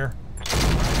something here.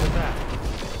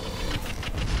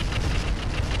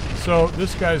 So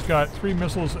this guy's got 3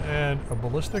 missiles and a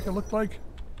ballistic, it looked like.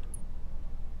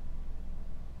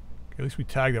 Okay, at least we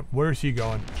tagged him. Where is he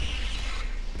going?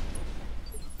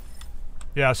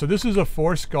 Yeah, so this is a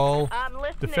 4-skull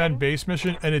defend base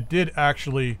mission, and it did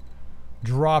actually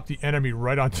drop the enemy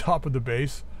right on top of the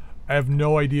base. I have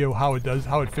no idea how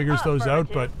it figures those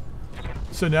out, but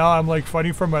so now I'm like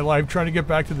fighting for my life, trying to get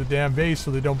back to the damn base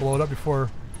so they don't blow it up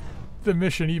before the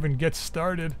mission even gets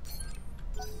started.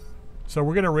 So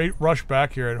we're gonna rush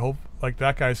back here and hope like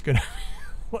that guy's gonna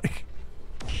like.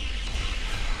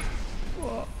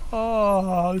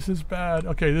 Oh, this is bad.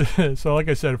 Okay, so like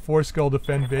I said, 4-skull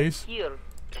defend base.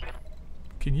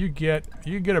 Can you get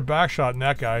a back shot in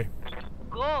that guy?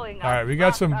 All right, we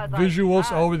got some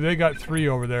visuals. Oh, they got 3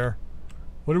 over there.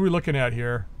 What are we looking at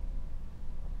here?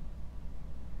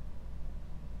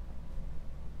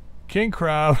 King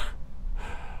Crab,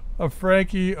 a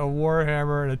Frankie, a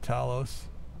Warhammer, and a Talos.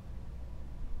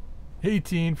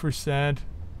 18%.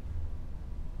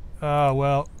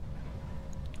 Well,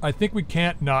 I think we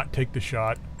can't not take the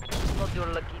shot. Not your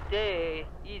lucky day.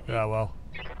 Easy. Well.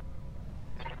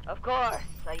 Of course,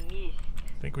 I missed.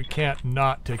 I think we can't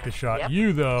not take the shot. Yep.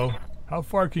 You, though, how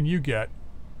far can you get?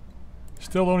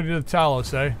 Still only to the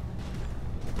Talos, eh?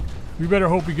 We better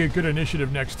hope we get good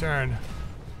initiative next turn.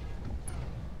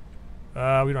 We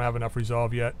don't have enough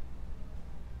resolve yet.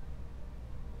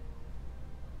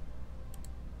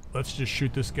 Let's just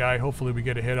shoot this guy. Hopefully we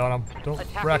get a hit on him. Don't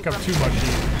rack up too much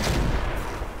heat.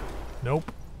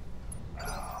 Nope.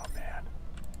 Oh, man.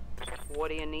 What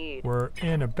do you need? We're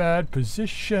in a bad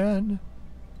position.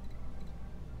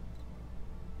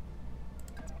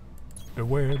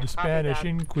 Beware the Spanish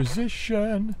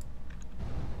Inquisition.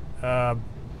 Oh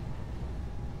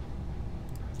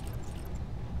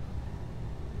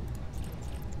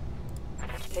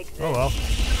well.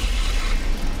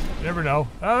 You never know.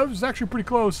 It was actually pretty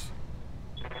close.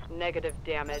 Negative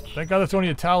damage. Thank God that's only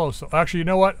a Talos. So actually, you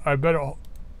know what? I better.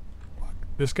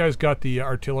 This guy's got the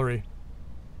artillery.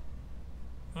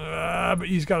 But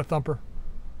he's got a thumper.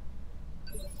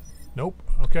 Nope.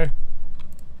 Okay.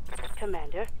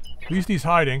 Commander. At least he's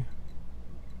hiding.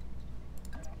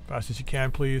 Fast as you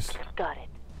can, please. Got it.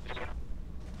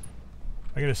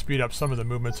 I'm going to speed up some of the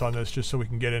movements on this just so we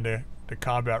can get into the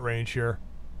combat range here.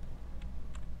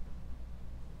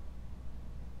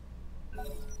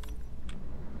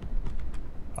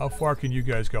 How far can you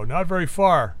guys go? Not very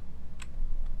far.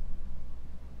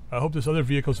 I hope this other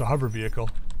vehicle's a hover vehicle.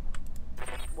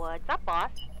 What's up, boss?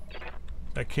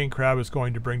 That king crab is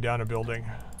going to bring down a building.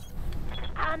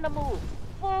 On the move.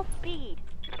 Full speed.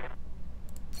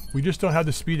 We just don't have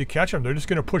the speed to catch them. They're just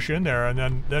going to push in there,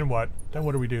 and then what? Then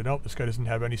what do we do? Nope, this guy doesn't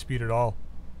have any speed at all.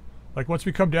 Like, once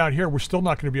we come down here, we're still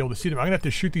not going to be able to see them. I'm going to have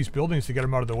to shoot these buildings to get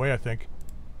them out of the way, I think.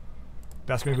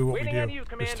 That's maybe what we do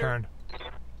this turn.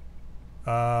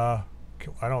 I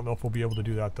don't know if we'll be able to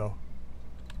do that, though.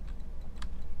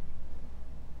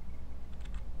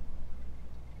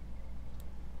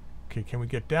 Okay, can we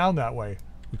get down that way?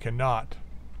 We cannot.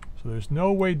 So there's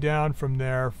no way down from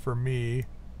there for me.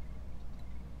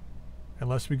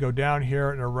 Unless we go down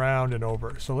here and around and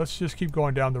over. So let's just keep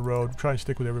going down the road. Try and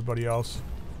stick with everybody else.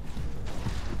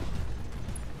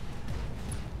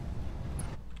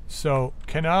 So,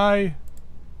 can I...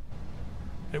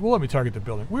 It will let me target the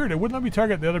building. Weird, it wouldn't let me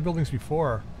target the other buildings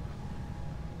before.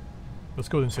 Let's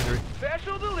go with Incendiary.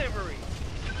 Special delivery.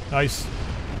 Nice.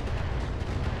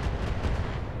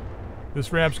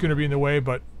 This ramp's going to be in the way,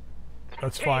 but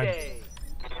that's fine.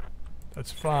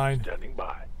 That's fine. Standing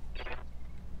by.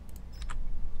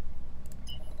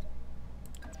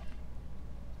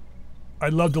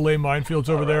 I'd love to lay minefields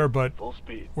over there, but Full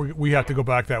speed. we have to go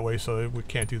back that way, so we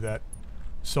can't do that.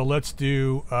 So let's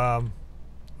do...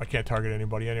 I can't target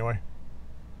anybody anyway.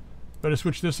 Better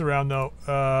switch this around, though.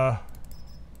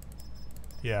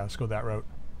 Yeah, let's go that route.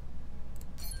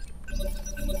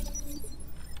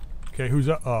 Okay, who's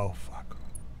up? Oh, fuck.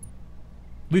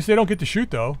 At least they don't get to shoot,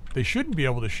 though. They shouldn't be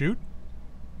able to shoot.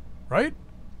 Right?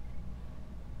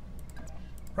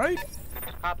 Right?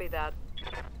 Copy that.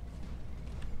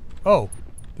 Oh,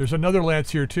 there's another lance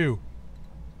here, too.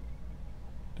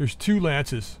 There's 2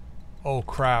 lances. Oh,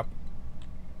 crap.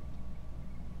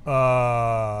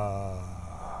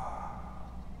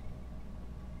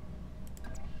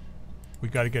 We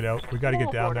gotta get out. We gotta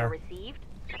get down there. Received.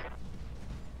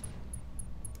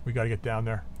 We gotta get down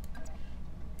there.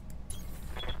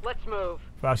 Let's move.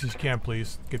 Fast as you can,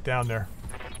 please. Get down there.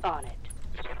 On it.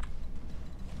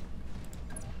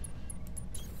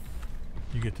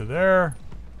 You get to there.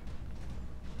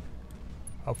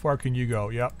 How far can you go?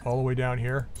 Yep, all the way down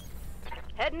here.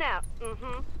 Heading out.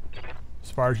 Mm-hmm. As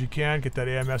far as you can. Get that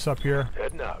AMS up here.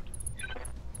 Heading out.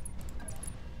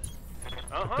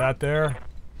 Put that there.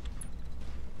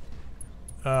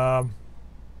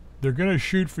 They're gonna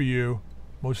shoot for you,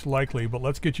 most likely, but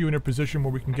let's get you in a position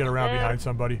where we can get around behind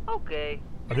somebody. Okay.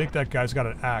 I think that guy's got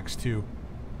an axe too.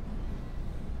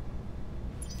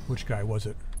 Which guy was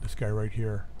it? This guy right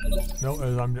here. No,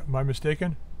 am I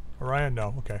mistaken? Orion?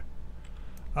 No, okay.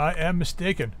 I am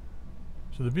mistaken.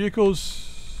 So the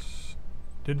vehicles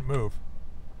didn't move.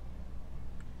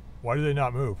 Why do they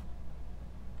not move?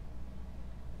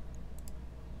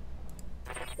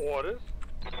 Orders.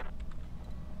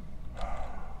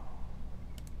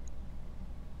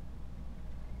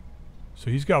 So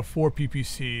he's got 4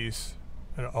 PPCs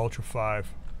and an Ultra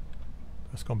 5.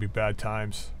 That's gonna be bad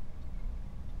times.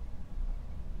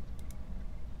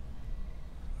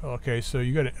 Okay, so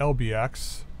you got an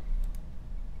LBX.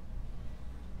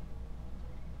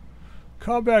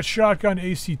 Combat shotgun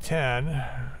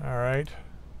AC-10. Alright.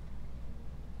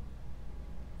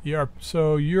 Yeah,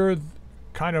 so you're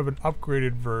kind of an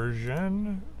upgraded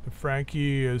version. The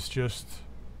Frankie is just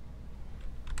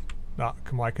not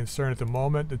my concern at the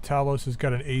moment. The Talos has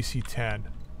got an AC-10.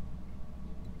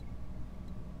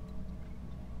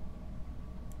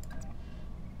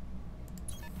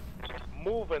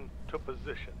 Moving to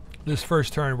position. This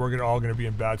first turn, we're all going to be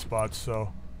in bad spots,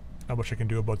 so not much I can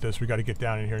do about this. We got to get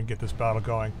down in here and get this battle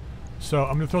going. So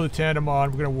I'm going to throw the tandem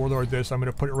on. We're going to warlord this. I'm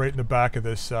going to put it right in the back of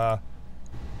this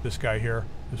this guy here,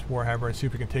 this Warhammer, and see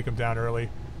if we can take him down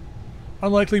early.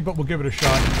 Unlikely, but we'll give it a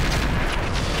shot.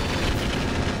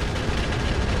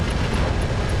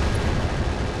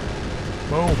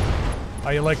 Boom. How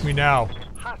you like me now?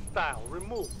 Hostile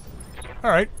removed.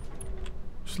 All right.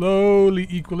 Slowly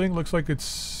equaling. Looks like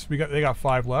they got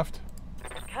 5 left.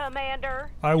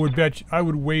 Commander. I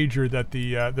would wager that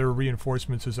their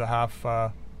reinforcements is a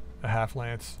half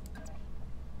lance.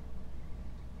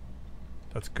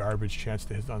 That's garbage chance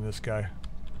to hit on this guy.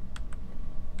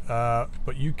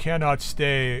 But you cannot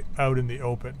stay out in the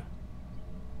open.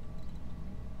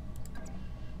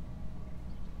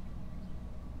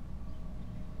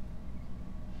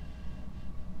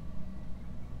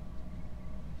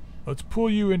 Let's pull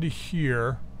you into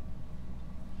here.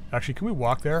 Actually, can we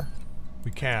walk there?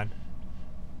 We can.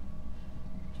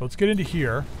 So let's get into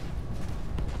here.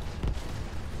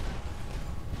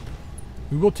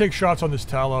 We will take shots on this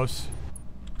Talos.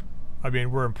 I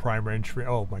mean, we're in prime range.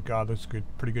 Oh my god, that's a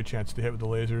pretty good chance to hit with the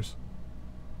lasers.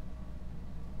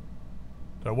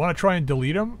 Do I want to try and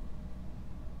delete him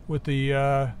with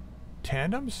the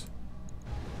tandems?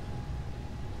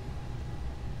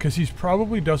 Because he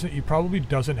probably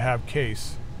doesn't have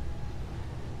case.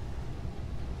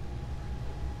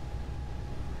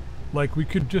 Like, we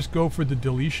could just go for the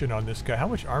deletion on this guy. How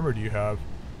much armor do you have?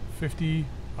 50,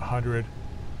 100.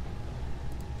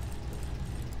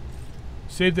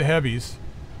 Save the heavies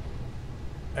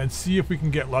and see if we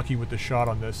can get lucky with the shot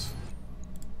on this.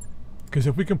 Because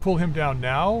if we can pull him down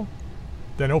now,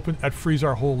 then that frees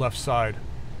our whole left side.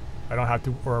 I don't have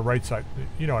to, or our right side.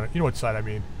 You know what side I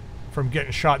mean. From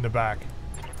getting shot in the back.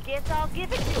 Guess I'll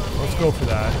give it to him. Let's go for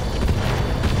that.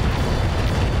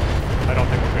 I don't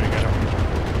think we're gonna get him.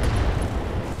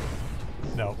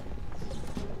 No.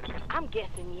 I'm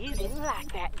guessing you didn't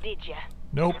like that, did ya?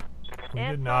 Nope. We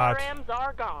did not. SRMs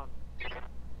are gone.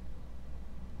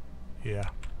 Yeah.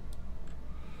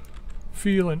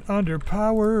 Feeling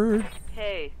underpowered.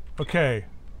 Hey. Okay.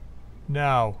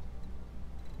 Now.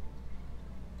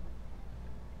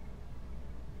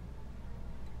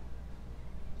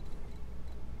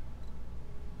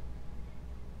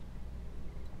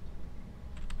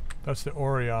 That's the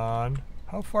Orion.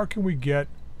 How far can we get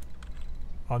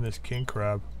on this king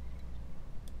crab?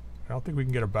 I don't think we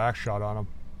can get a back shot on him.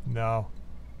 No.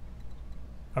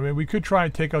 I mean, we could try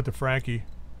and take out the Frankie.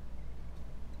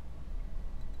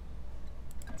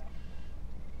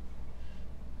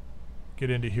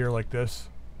 Get into here like this.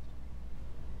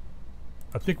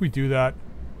 I think we do that.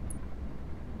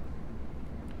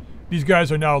 These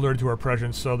guys are now alerted to our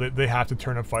presence, so they have to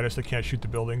turn and fight us. They can't shoot the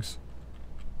buildings.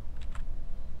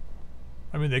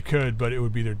 I mean, they could, but it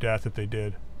would be their death if they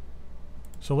did.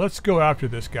 So let's go after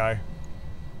this guy.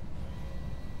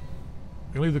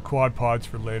 I can leave the quad pods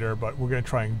for later, but we're going to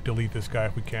try and delete this guy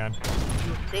if we can.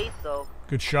 You say so.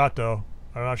 Good shot, though.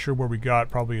 I'm not sure where we got.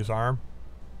 Probably his arm.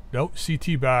 Nope,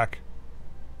 CT back.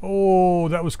 Oh,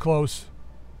 that was close.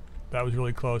 That was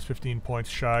really close. 15 points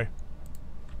shy.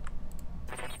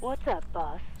 What's up,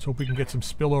 boss? Let's hope we can get some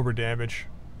spillover damage.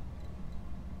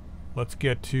 Let's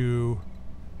get to...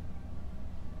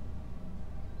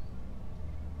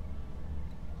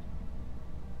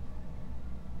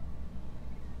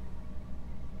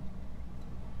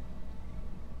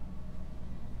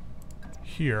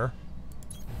 here.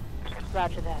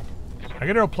 Roger that. I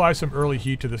gotta apply some early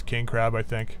heat to this king crab, I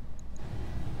think.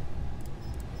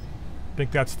 I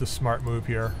think that's the smart move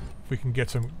here. If we can get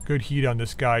some good heat on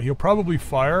this guy. He'll probably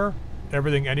fire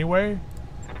everything anyway.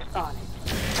 On it.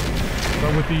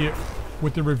 But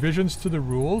with the revisions to the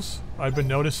rules, I've been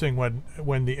noticing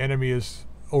when the enemy is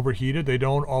overheated, they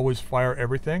don't always fire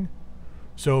everything.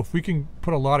 So if we can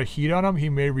put a lot of heat on him, he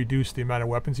may reduce the amount of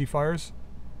weapons he fires,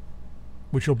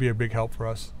 which will be a big help for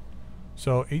us.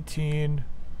 So 18,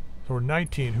 so we're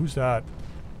 19. Who's that?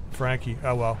 Frankie.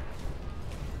 Oh well.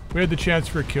 We had the chance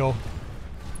for a kill.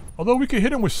 Although we could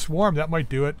hit him with Swarm, that might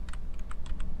do it.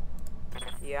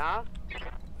 Yeah?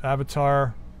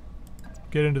 Avatar.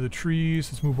 Get into the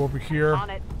trees. Let's move over here. On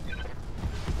it.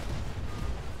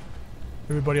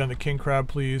 Everybody on the king crab,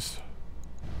 please.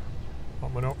 I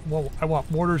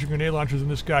want mortars and grenade launchers in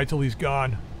this guy till he's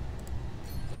gone.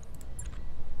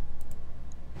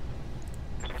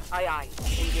 Aye, aye.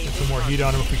 Some more heat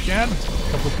on him if we can. A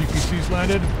couple of PPCs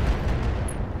landed.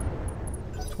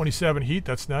 27 heat,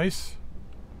 that's nice.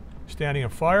 Standing on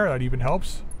fire, that even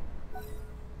helps.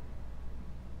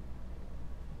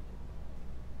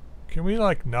 Can we,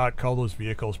 like, not call those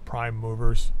vehicles prime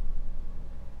movers?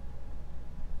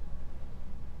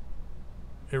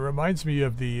 It reminds me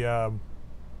of the,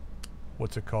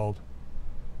 what's it called?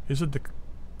 Is it the...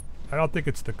 I don't think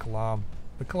it's the Kalam.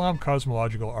 The Kalam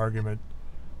cosmological argument.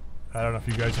 I don't know if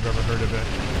you guys have ever heard of it.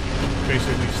 It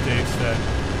basically states that,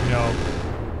 you know,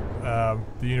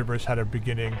 the universe had a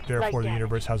beginning, therefore the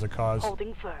universe has a cause.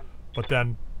 Holding firm. But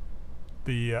then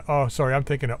the... oh, sorry, I'm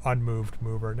thinking of unmoved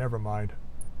mover. Never mind.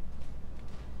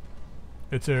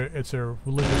 It's a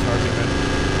religious argument.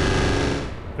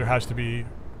 There has to be...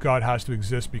 God has to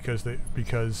exist because there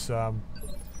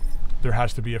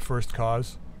has to be a first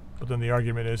cause. But then the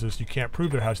argument is you can't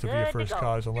prove there has to be a first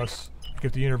cause unless, like,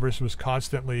 if the universe was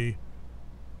constantly...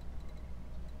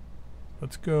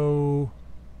 Let's go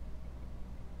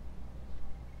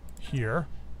here.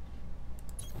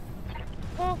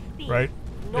 Full speed. Right?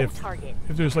 No target.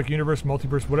 If there's like universe,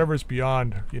 multiverse, whatever is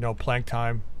beyond, you know, Planck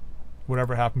time,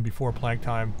 whatever happened before Planck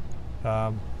time,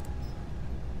 go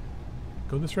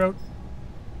this route.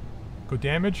 Go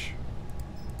damage.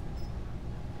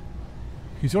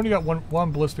 He's only got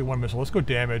one ballistic, one missile. Let's go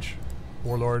damage,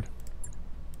 Warlord.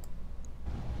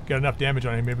 Get enough damage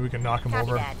on him, maybe we can knock him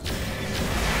over.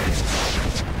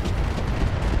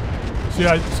 So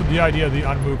yeah, so the idea of the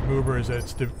unmoved mover is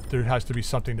that there has to be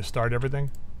something to start everything.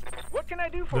 What can I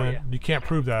do for you? You can't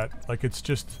prove that. Like, it's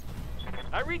just...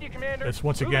 I read you, Commander. It's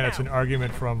once again, it's an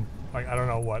argument from, like, I don't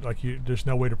know what. Like, there's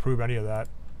no way to prove any of that.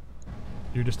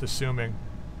 You're just assuming.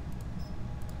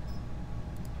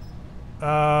 We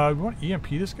want to EMP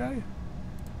this guy?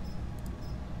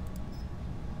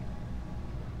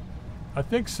 I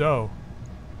think so.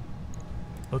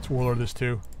 Let's Warlord this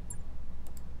too.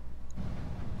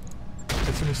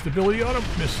 Get some instability on him.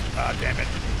 Miss. Ah, damn it.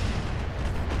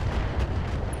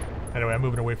 Anyway, I'm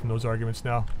moving away from those arguments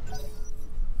now.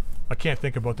 I can't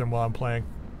think about them while I'm playing.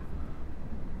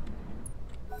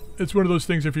 It's one of those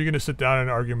things, if you're going to sit down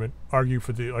and argue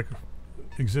for the, like,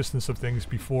 existence of things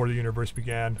before the universe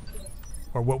began,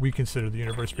 or what we consider the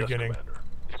universe beginning,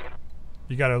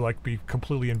 you gotta, like, be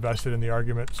completely invested in the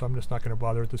argument, so I'm just not gonna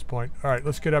bother at this point. Alright,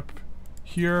 let's get up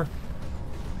here,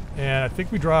 and I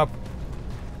think we drop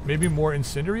maybe more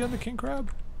incendiary on the king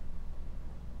crab?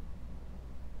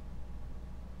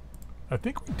 I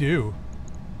think we do.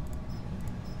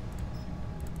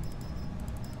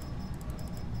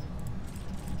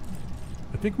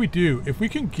 I think we do. If we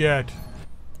can get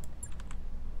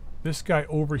this guy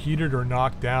overheated or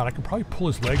knocked down, I can probably pull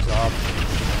his legs off.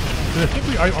 But I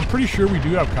think I'm pretty sure we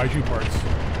do have kaiju parts.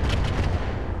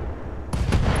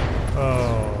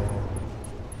 Oh.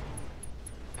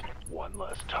 One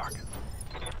less target.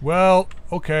 Well,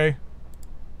 okay.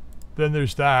 Then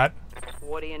there's that.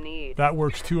 What do you need? That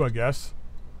works too, I guess.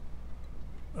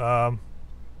 Can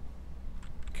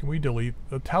we delete?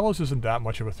 The Talos isn't that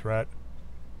much of a threat.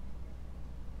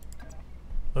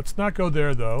 Let's not go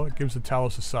there, though. It gives the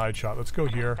Talos a side shot. Let's go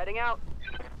here. Heading out.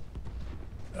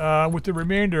 With the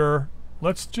remainder,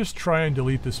 let's just try and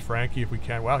delete this Frankie if we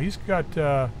can. Wow, he's got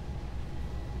some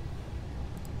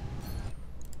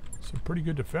pretty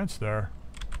good defense there.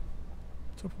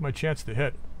 What's up with my chance to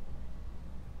hit?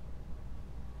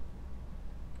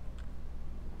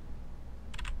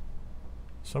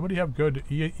 Somebody have good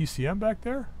ECM back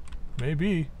there?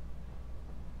 Maybe.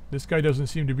 This guy doesn't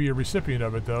seem to be a recipient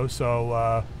of it, though,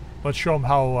 so let's show him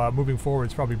how moving forward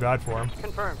is probably bad for him.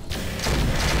 Confirmed.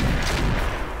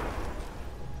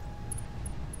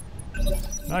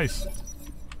 Heads Nice.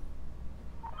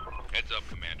 up,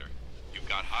 Commander. You've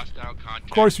got hostile contact. Of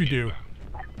course we do.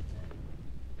 inbound.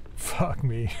 Fuck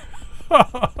me.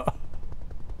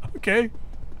 Okay.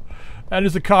 That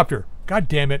is a copter. God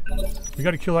damn it. We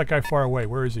gotta kill that guy far away.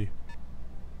 Where is he?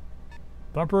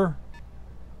 Thumper?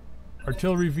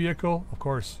 Artillery vehicle? Of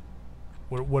course.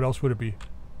 What else would it be?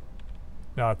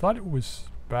 Now, I thought it was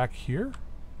back here.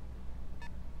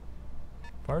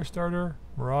 Fire starter,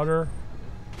 marauder.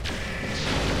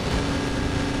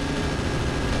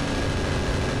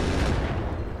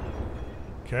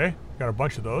 Okay, got a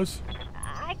bunch of those.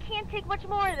 I can't take much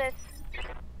more of this.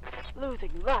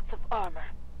 Losing lots of armor.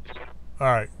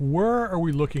 Alright, where are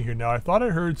we looking here now? I thought I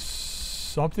heard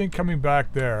something coming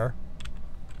back there.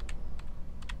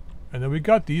 And then we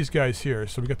got these guys here.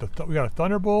 So we got we got a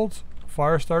Thunderbolt,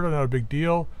 Fire Starter, not a big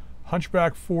deal.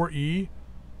 Hunchback 4E,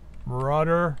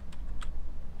 Marauder.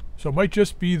 So it might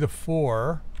just be the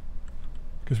 4.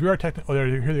 Because we are technically... Oh,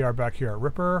 here they are back here.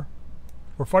 Ripper.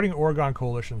 We're fighting the Oregon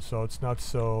Coalition, so it's not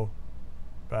so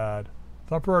bad.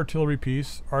 Thumper artillery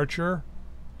piece, Archer,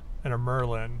 and a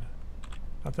Merlin.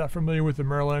 Not that familiar with the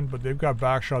Merlin, but they've got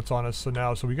back shots on us,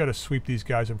 so we got to sweep these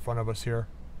guys in front of us here.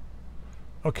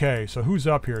 Okay, so who's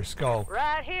up here? Skull.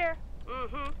 Right here.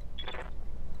 Mm-hmm.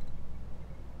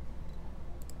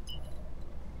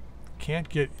 Can't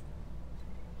get...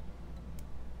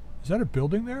 Is that a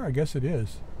building there? I guess it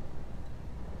is.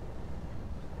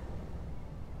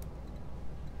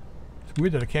 It's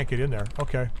weird that I can't get in there.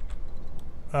 Okay.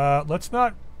 Let's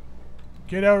not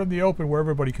get out in the open where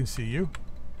everybody can see you.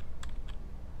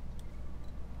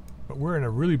 But we're in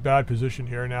a really bad position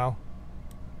here now.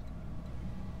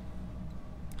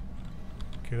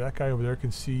 Okay, that guy over there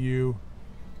can see you.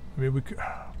 I mean, we could... Oh,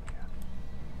 man.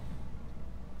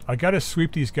 I gotta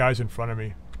sweep these guys in front of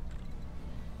me.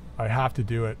 I have to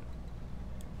do it.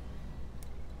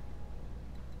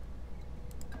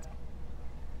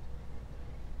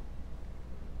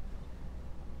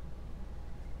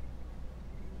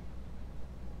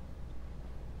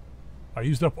 I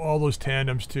used up all those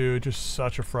tandems too, just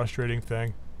such a frustrating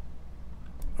thing.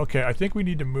 Okay, I think we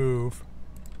need to move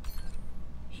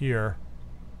here.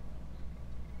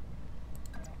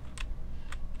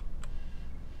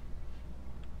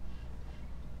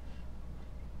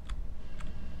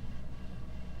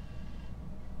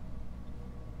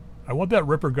 I want that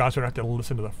Ripper gun so I don't have to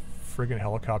listen to the friggin'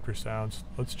 helicopter sounds.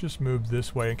 Let's just move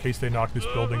this way in case they knock this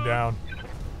building down.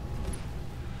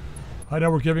 I know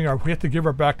we have to give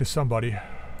our back to somebody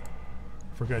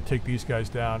if we're gonna take these guys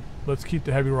down. Let's keep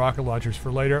the heavy rocket launchers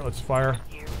for later. Let's fire.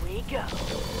 Here we go.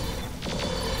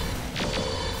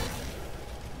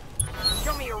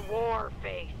 Show me your war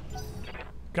face.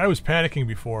 Guy was panicking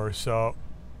before, so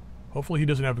hopefully he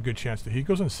doesn't have a good chance to. He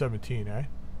goes on 17, eh?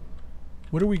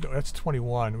 What do we go? That's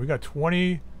 21. We got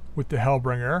 20 with the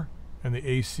Hellbringer and the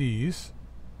ACs.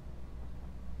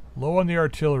 Low on the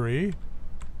artillery.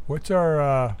 What's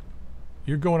our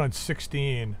you're going on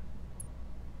 16.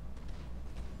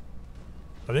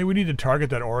 I think we need to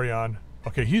target that Orion.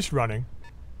 Okay, he's running.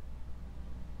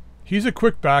 He's a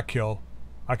quick back kill.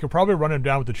 I could probably run him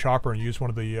down with the chopper and use one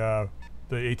of the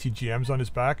ATGMs on his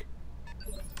back.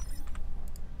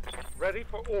 Ready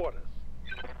for orders.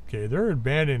 Okay, they're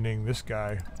abandoning this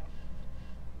guy.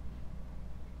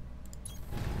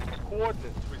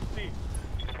 Coordinates received.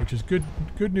 Which is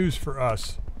good news for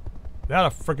us. That a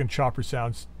freaking chopper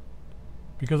sounds...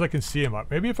 Because I can see him up.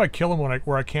 Maybe if I kill him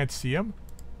where I can't see him,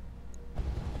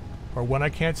 or when I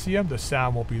can't see him, the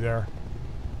sound won't be there.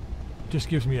 Just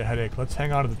gives me a headache. Let's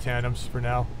hang on to the tandems for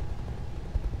now.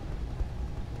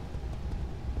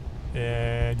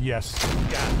 And yes.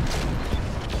 Got it.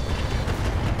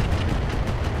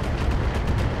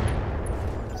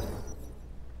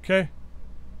 Okay.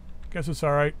 Guess it's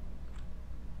alright.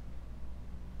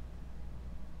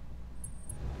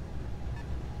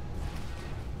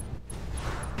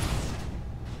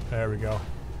 There we go.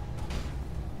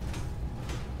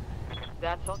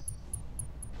 That's all.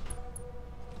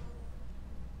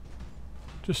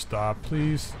 Just stop,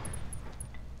 please.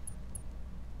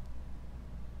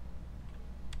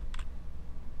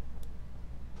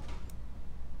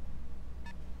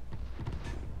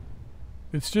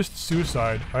 It's just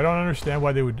suicide. I don't understand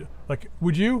why they would... Like,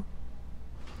 would you?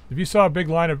 If you saw a big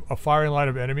line of... a firing line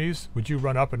of enemies, would you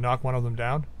run up and knock one of them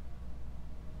down?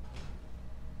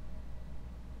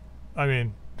 I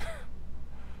mean...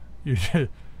 you're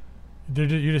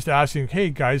just asking, hey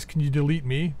guys, can you delete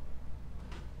me?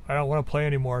 I don't want to play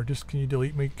anymore. Just can you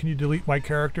delete me? Can you delete my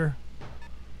character?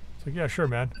 It's like, yeah, sure,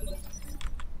 man.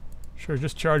 Sure,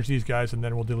 just charge these guys and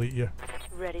then we'll delete you.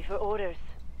 Ready for orders.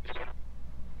 I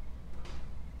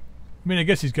mean, I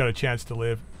guess he's got a chance to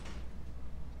live.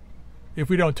 If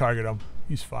we don't target him,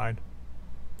 he's fine.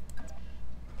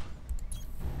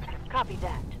 Copy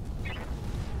that.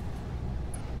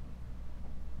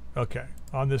 Okay,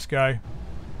 on this guy.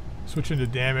 Switching to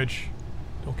damage.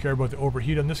 Don't care about the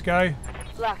overheat on this guy.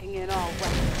 Locking in all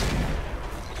weapons.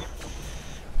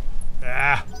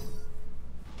 Ah!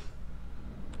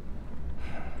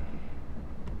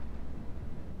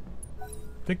 I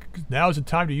think now is the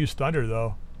time to use thunder,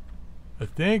 though. I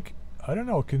don't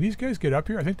know, can these guys get up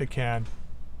here? I think they can.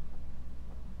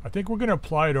 I think we're going to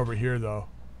apply it over here, though.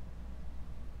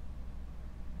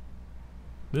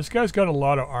 This guy's got a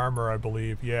lot of armor, I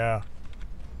believe, yeah.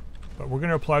 But we're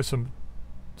going to apply some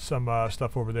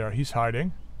stuff over there. He's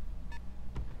hiding.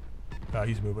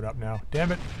 He's moving up now.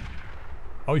 Damn it.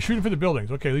 Oh, he's shooting for the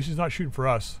buildings. Okay, at least he's not shooting for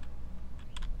us.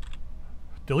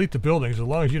 Delete the buildings as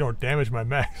long as you don't damage my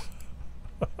mechs.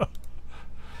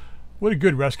 What a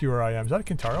good rescuer I am. Is that a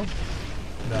Kintaro?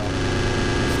 No.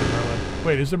 It's the Merlin.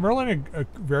 Wait, is the Merlin a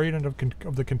variant of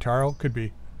the Kintaro? Could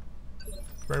be.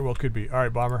 Very well could be.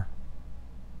 Alright, Bomber.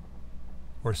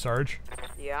 Or Sarge.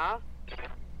 Yeah?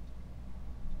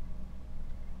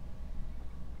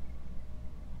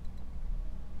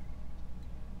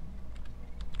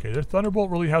 Okay, their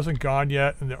Thunderbolt really hasn't gone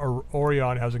yet, and the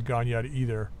Orion hasn't gone yet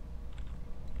either.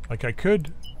 Like, I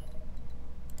could...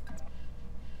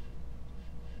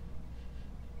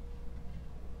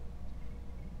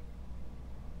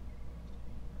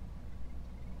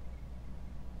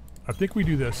 I think we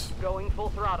do this. Going full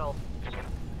throttle.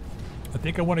 I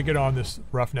think I want to get on this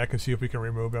Roughneck and see if we can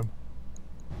remove him.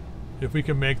 If we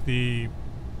can make the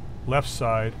left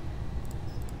side...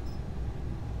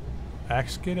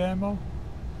 Axe kit ammo?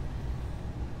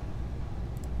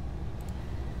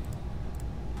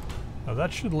 Now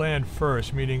that should land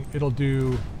first, meaning it'll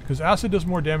do... Because acid does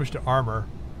more damage to armor.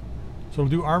 So it'll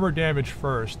do armor damage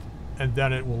first, and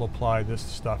then it will apply this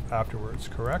stuff afterwards,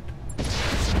 correct?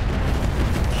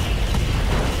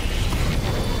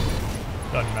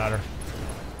 Doesn't matter.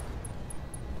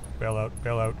 Bail out,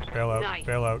 bail out, bail out, Nice.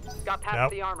 bail out. Got past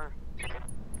Nope. the armor.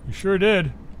 You sure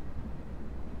did.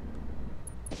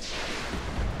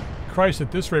 Christ,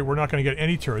 at this rate, we're not going to get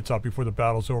any turrets up before the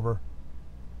battle's over.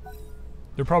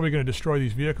 They're probably going to destroy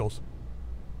these vehicles.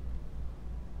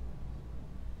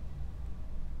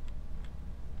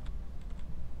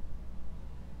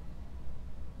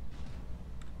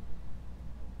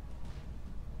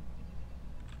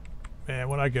 Man,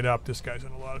 when I get up, this guy's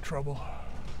in a lot of trouble.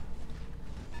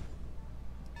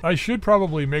 I should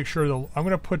probably make sure that I'm going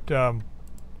to put... let's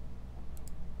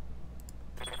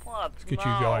get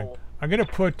you going. I'm going to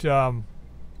put...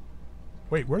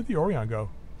 wait, where did the Orion go?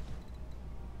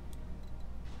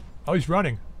 Oh, he's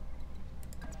running.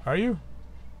 Are you?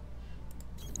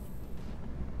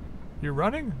 You're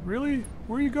running? Really?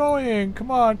 Where are you going? Come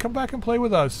on, come back and play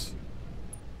with us.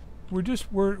 We're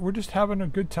just having a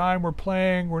good time. We're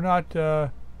playing. We're not. Do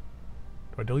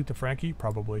I delete the Frankie?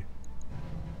 Probably.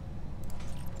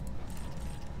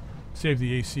 Save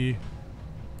the AC.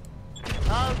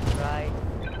 All right.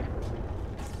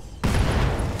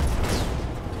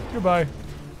 Goodbye.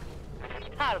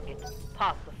 Target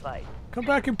pacified. Come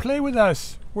back and play with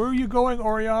us. Where are you going,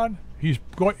 Orion? He's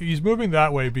moving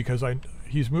that way because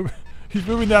he's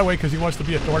moving that way because he wants to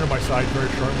be a thorn in my side very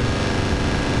shortly.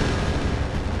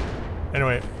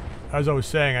 Anyway, as I was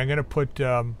saying, I'm gonna put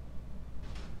that's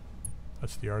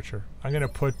the archer. I'm gonna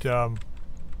put where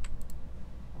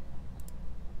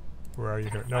are you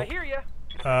here? No. I hear you.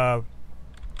 I'm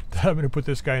gonna put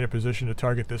this guy in a position to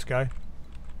target this guy.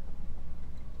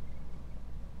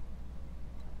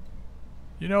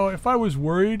 You know, if I was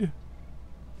worried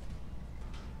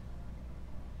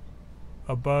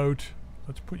about,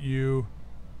 let's put you,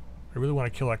 I really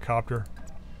want to kill that copter.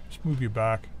 Just move you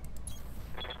back.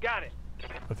 Got it.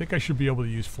 I think I should be able to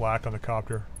use flak on the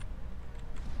copter.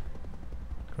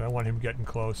 'Cause I want him getting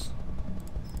close.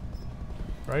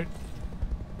 Right?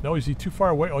 No, is he too far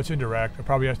away? Oh, it's indirect. It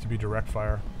probably has to be direct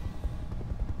fire.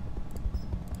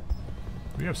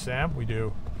 Do we have Sam? We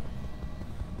do.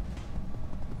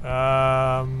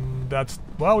 That's...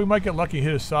 Well, we might get lucky and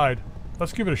hit his side.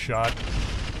 Let's give it a shot.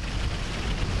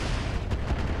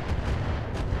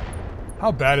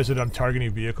 How bad is it I'm targeting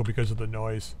a vehicle because of the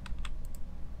noise?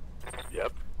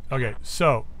 Yep. Okay,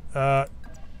 so,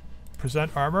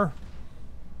 present armor.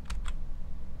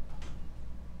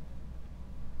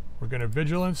 We're going to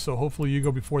vigilance, so hopefully you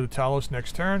go before the Talos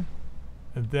next turn.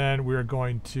 And then we're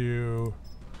going to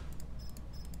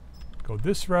go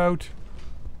this route.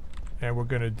 And we're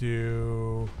going to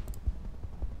do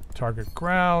target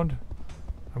ground.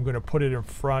 I'm going to put it in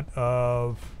front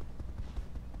of...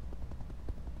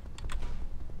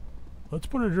 Let's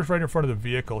put it just right in front of the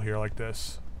vehicle here like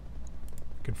this.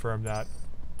 Confirm that.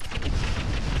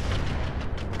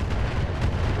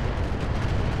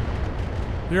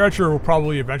 The archer will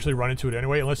probably eventually run into it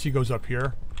anyway, unless he goes up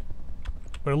here.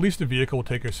 But at least the vehicle will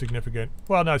take a significant,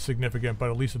 well, not significant,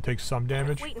 but at least it takes some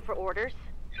damage. Waiting for orders.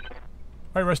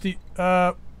 Alright, Rusty.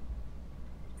 What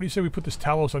do you say we put this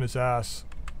Talos on his ass?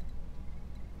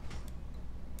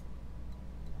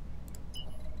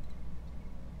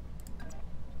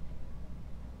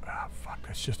 Ah, fuck.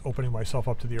 That's just opening myself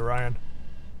up to the Orion.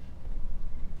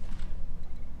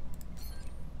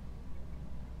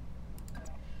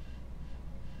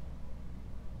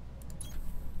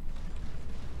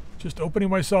 Just opening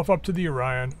myself up to the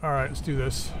Orion. Alright, let's do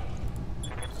this.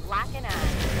 Locking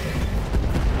eyes.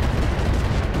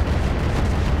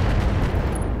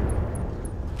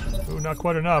 Ooh, not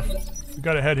quite enough. We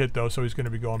got a head hit though, so he's going to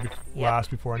be going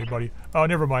last before anybody. Oh,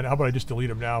 never mind. How about I just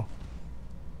delete him now?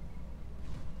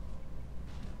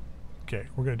 Okay,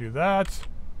 we're going to do that.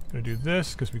 Going to do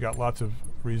this because we got lots of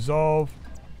resolve.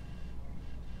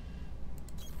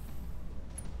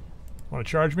 Want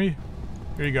to charge me?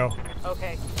 Here you go.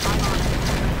 Okay, I'm on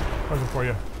it. Present for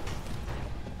you.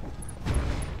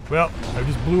 Well, I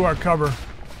just blew our cover.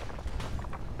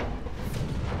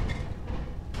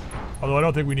 Although I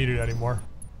don't think we need it anymore.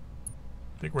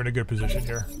 I think we're in a good position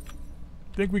here.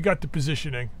 I think we got the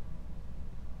positioning.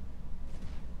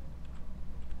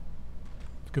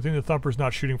 It's a good thing the Thumper's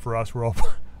not shooting for us. We're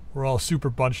all super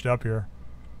bunched up here.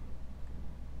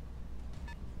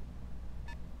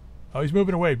 Oh, he's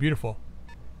moving away. Beautiful.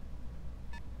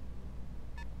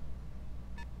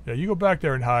 Yeah, you go back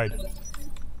there and hide.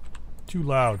 Too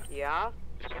loud. Yeah?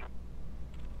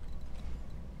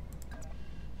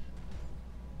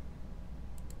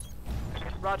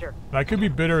 Roger. And I could be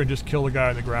bitter and just kill the guy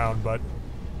on the ground, but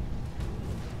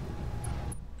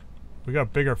we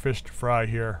got bigger fish to fry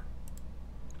here.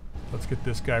 Let's get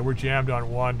this guy. We're jammed on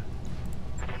one.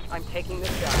 I'm taking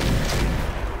this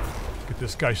shot. Get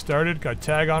this guy started. Got a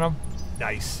tag on him.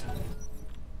 Nice.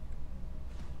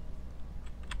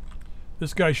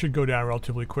 This guy should go down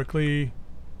relatively quickly.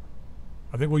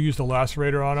 I think we'll use the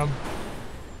lacerator on him.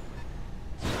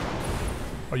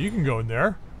 Oh, you can go in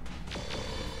there.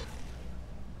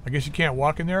 I guess you can't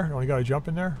walk in there? You only gotta jump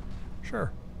in there?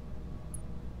 Sure.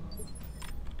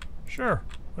 Sure.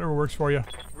 Whatever works for you.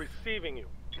 Receiving you.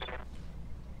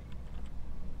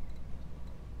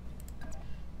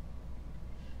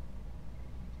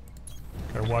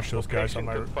 Gotta watch those guys on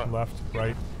my left,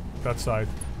 right, that side.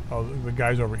 Oh, the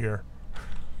guy's over here.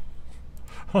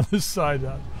 On this side.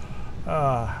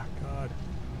 Ah, God.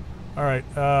 Alright,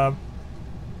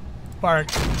 firing.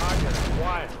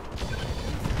 Quiet.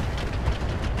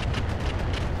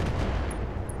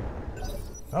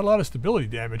 Not a lot of stability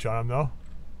damage on him, though.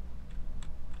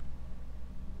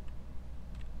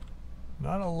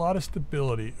 Not a lot of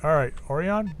stability. Alright,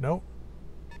 Orion? Nope.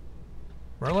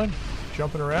 Merlin?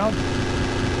 Jumping around?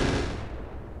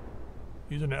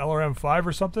 Using an LRM-5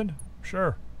 or something?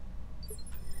 Sure.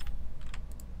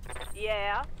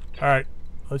 Yeah? Alright,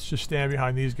 let's just stand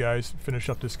behind these guys, finish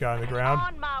up this guy on the ground.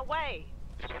 On my way.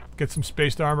 Get some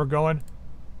spaced armor going.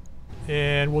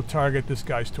 And we'll target this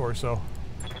guy's torso.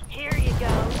 Here you go.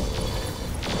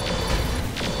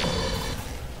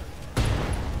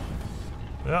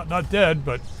 Well, not dead,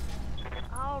 but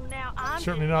Oh, now I'm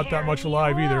certainly just not that much tearing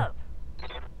alive you either. up.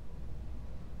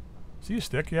 See a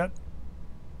stick yet?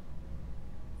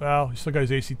 Well, he still got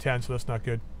his AC-10, so that's not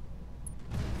good.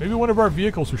 Maybe one of our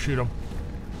vehicles will shoot him.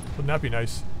 Wouldn't that be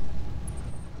nice?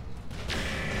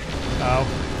 Ow.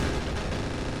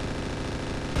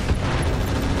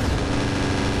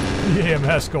 The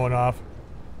AMS going off.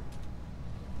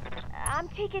 I'm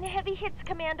taking heavy hits,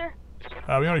 Commander.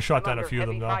 We only shot down a under few of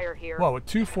them, heavy though. fire here. Well, with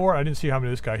 2-4, I didn't see how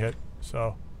many this guy hit.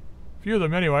 So, a few of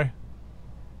them anyway.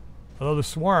 Although the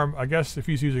swarm, I guess if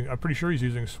he's using, I'm pretty sure he's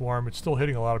using swarm, it's still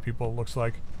hitting a lot of people, it looks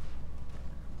like.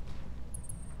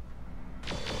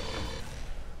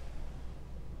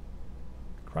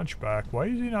 Crunchback, why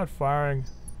is he not firing?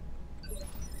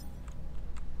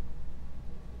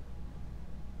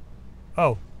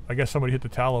 Oh, I guess somebody hit the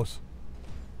Talos.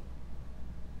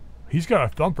 He's got a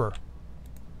thumper.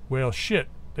 Well, shit,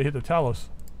 they hit the Talos.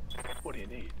 What do you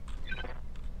need?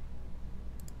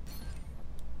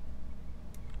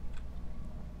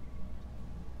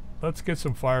 Let's get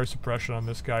some fire suppression on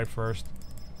this guy first.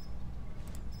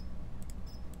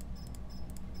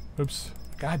 Oops.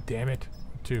 God damn it.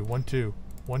 2, 1, 2,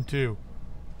 1, 2.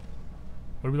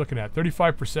 What are we looking at?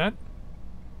 35%?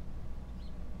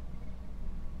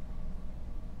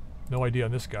 No idea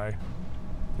on this guy.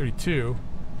 32.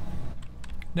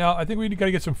 Now, I think we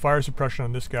gotta get some fire suppression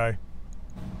on this guy.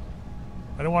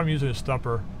 I don't want him using a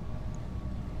stumper.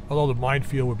 Although the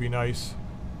minefield would be nice.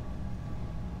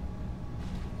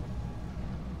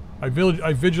 I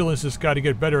vigilance this guy to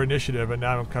get better initiative, and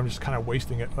now I'm just kind of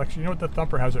wasting it. Actually, you know what? The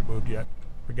thumper hasn't moved yet.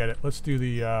 Forget it. Let's do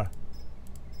the...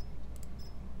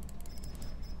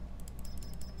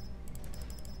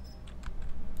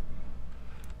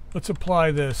 let's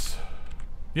apply this.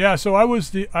 Yeah, so I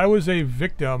was a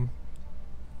victim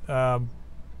on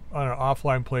an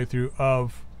offline playthrough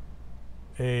of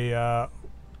a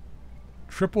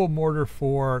triple mortar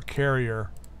 4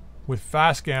 carrier with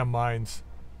fast gam mines.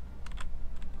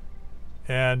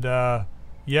 And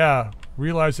yeah,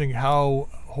 realizing how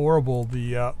horrible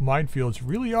the minefields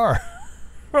really are.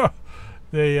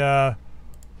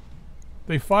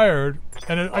 They fired,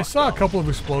 and I saw a couple of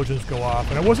explosions go off,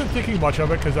 and I wasn't thinking much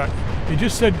of it because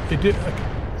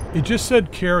it just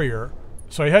said carrier,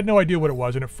 so I had no idea what it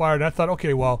was, and it fired. And I thought,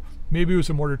 okay, well, maybe it was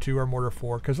a mortar 2 or mortar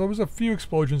 4 because there was a few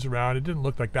explosions around. It didn't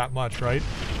look like that much, right?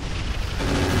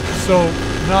 So,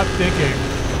 not thinking,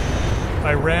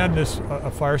 I ran this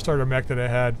a Firestarter mech that I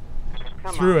had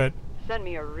through it. Send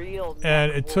me a real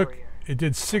and it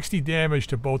did 60 damage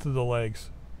to both of the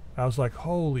legs. I was like,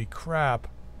 holy crap.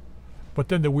 But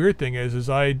then the weird thing is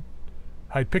I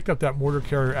picked up that mortar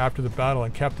carrier after the battle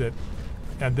and kept it,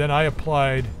 and then I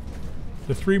applied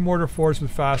the 3 mortar 4s with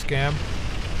fast gam,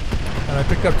 and I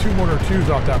picked up 2 mortar 2s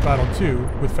off that battle too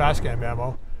with fast gam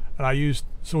ammo, and I used,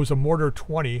 so it was a mortar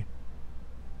 20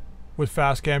 with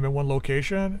fast cam in one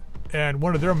location, and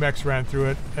one of their mechs ran through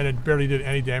it and it barely did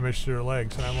any damage to their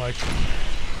legs. And I'm like,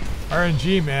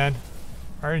 RNG, man.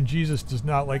 RNG just does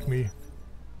not like me.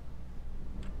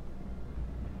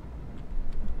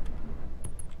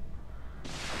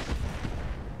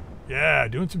 Yeah,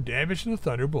 doing some damage to the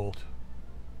Thunderbolt.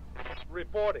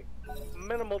 Reporting.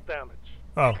 Minimal damage.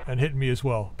 Oh, and hitting me as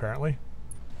well, apparently.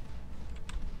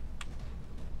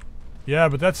 Yeah,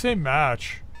 but that same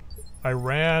match, I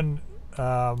ran,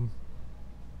 who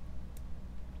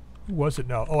was it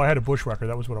now? Oh, I had a bushwhacker,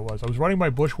 that was what it was. I was running my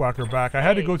bushwhacker back. I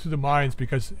had to go through the mines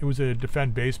because it was a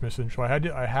defend base mission, so I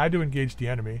had to engage the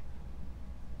enemy.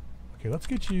 Okay, let's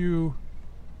get you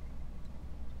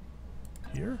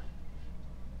here.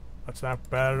 That's not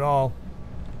bad at all.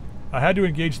 I had to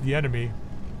engage the enemy,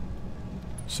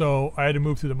 so I had to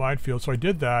move through the minefield, so I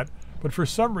did that. But for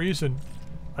some reason,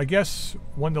 I guess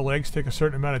when the legs take a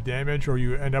certain amount of damage or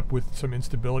you end up with some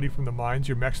instability from the mines,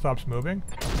 your mech stops moving.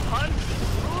 Punch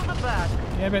through the back.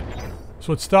 Damn it.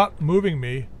 So it stopped moving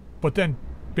me, but then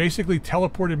basically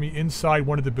teleported me inside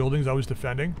one of the buildings I was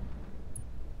defending.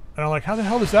 And I'm like, how the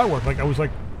hell does that work? Like, I was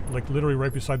like literally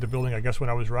right beside the building, I guess, when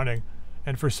I was running.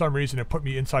 And for some reason it put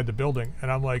me inside the building.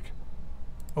 And I'm like,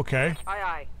 okay. Aye,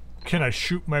 aye. Can I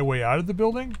shoot my way out of the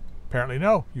building? Apparently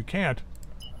no, you can't.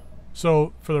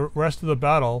 So for the rest of the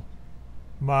battle,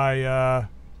 my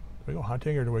do I go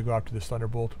hunting or do I go after this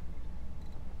Thunderbolt?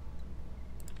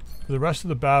 For the rest of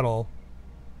the battle,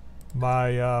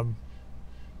 my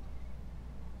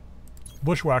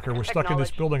bushwhacker was stuck in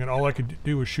this building, and all I could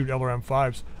do was shoot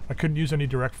LRM-5s. I couldn't use any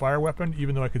direct fire weapon,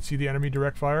 even though I could see the enemy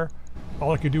direct fire.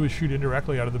 All I could do was shoot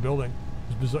indirectly out of the building.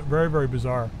 It was very, very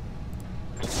bizarre.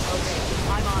 Okay,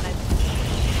 I'm on it.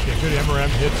 Yeah, good MRM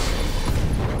hits.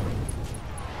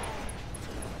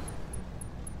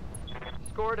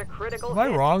 Scored a critical Am I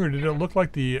hit. wrong, or did it look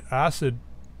like the acid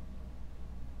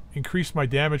increased my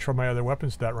damage from my other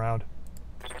weapons that round?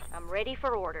 I'm ready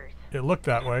for orders. It looked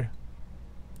that way.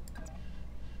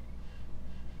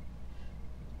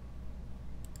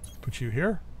 Put you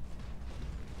here.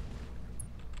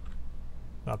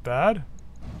 Not bad.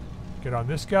 Get on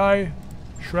this guy.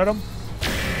 Shred him.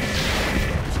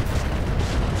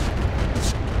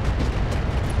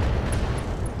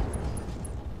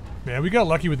 Man, we got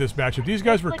lucky with this match. If these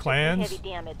guys were clans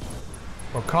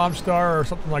or Comstar or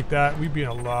something like that, we'd be in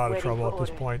a lot of trouble at this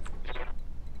point.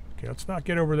 Okay, let's not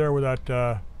get over there where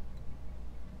that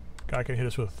guy can hit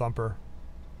us with a thumper.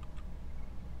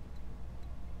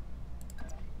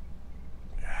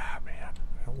 Yeah, man.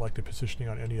 I don't like the positioning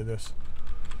on any of this.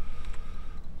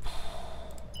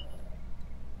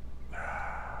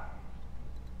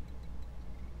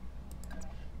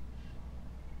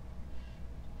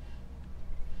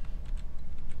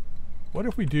 What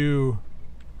if we do...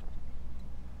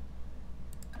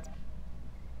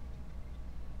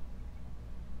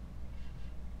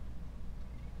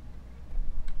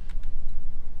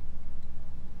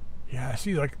 Yeah,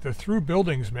 see, like, they're through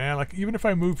buildings, man. Like, even if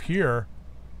I move here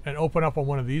and open up on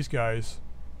one of these guys,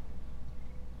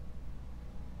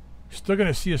 you're still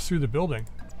gonna see us through the building.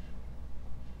 At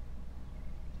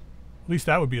least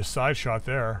that would be a side shot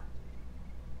there.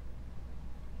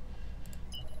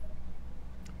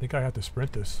 I think I have to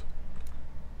sprint this.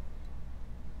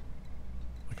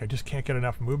 Like, I just can't get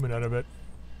enough movement out of it.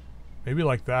 Maybe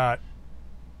like that.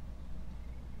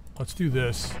 Let's do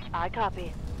this. I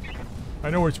copy. I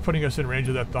know it's putting us in range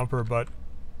of that thumper, but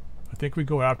I think we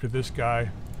go after this guy.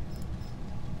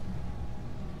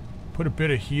 Put a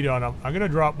bit of heat on him. I'm going to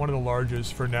drop one of the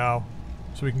larges for now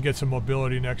so we can get some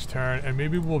mobility next turn, and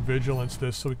maybe we'll vigilance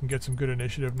this so we can get some good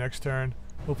initiative next turn.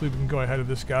 Hopefully we can go ahead of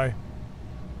this guy.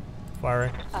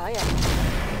 Firing. Oh, yeah.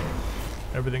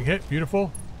 Everything hit.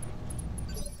 Beautiful.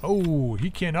 Oh,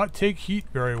 he cannot take heat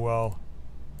very well.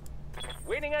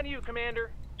 Waiting on you,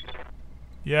 Commander.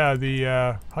 Yeah,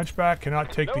 the Hunchback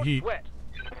cannot take No the heat. sweat.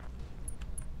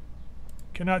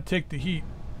 Cannot take the heat.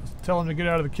 Let's tell him to get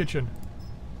out of the kitchen.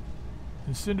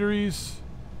 Incendiaries.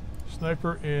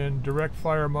 Sniper in direct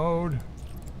fire mode.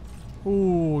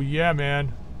 Ooh, yeah,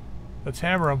 man. Let's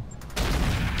hammer him.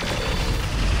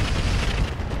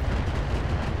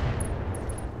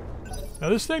 Now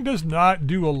this thing does not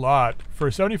do a lot. For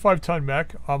a 75-ton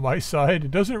mech on my side,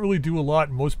 it doesn't really do a lot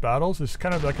in most battles. It's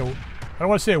kind of like a, I don't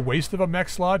want to say a waste of a mech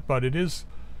slot, but it is,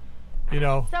 you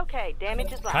know, It's okay.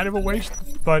 Damage is light. kind of a waste.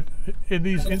 But in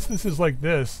these instances like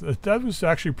this, that was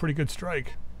actually a pretty good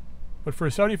strike. But for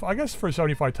a 75, I guess for a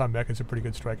 75-ton mech, it's a pretty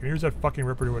good strike. And here's that fucking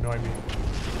Ripper to annoy me.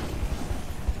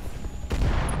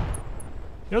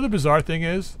 You know the bizarre thing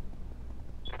is?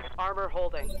 Armor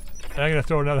holding. And I'm gonna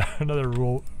throw another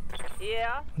rule.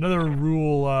 Yeah. Another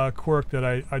rule quirk that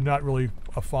I'm not really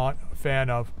a fan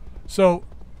of. So,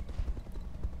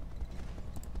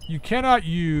 you cannot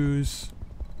use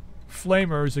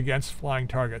flamers against flying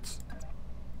targets.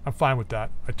 I'm fine with that.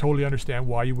 I totally understand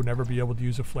why you would never be able to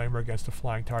use a flamer against a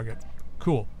flying target.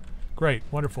 Cool. Great.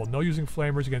 Wonderful. No using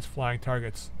flamers against flying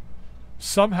targets.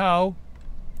 Somehow,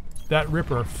 that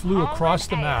Ripper flew across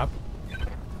the map.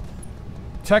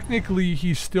 Technically,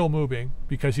 he's still moving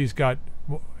because he's got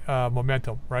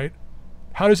momentum, right?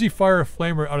 How does he fire a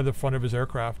flamer out of the front of his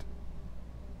aircraft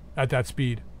at that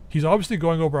speed? He's obviously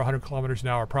going over 100 kilometers an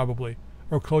hour, probably,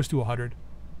 or close to 100.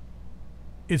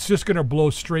 It's just going to blow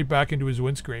straight back into his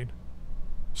windscreen.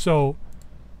 So,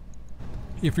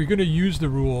 if you're going to use the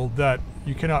rule that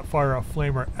you cannot fire a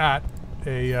flamer at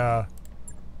an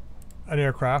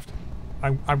aircraft,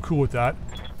 I'm cool with that.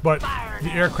 But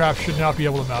the aircraft should not be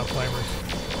able to mount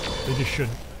flamers. They just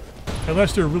shouldn't.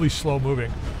 Unless they're really slow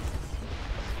moving.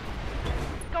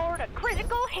 Scored a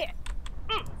critical hit.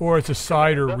 Or it's a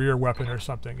side or rear weapon or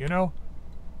something, you know?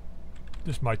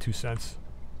 Just my 2 cents.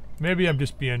 Maybe I'm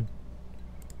just being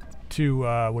too,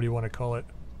 what do you want to call it?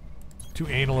 Too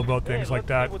anal about things like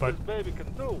that, but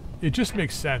it just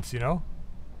makes sense, you know?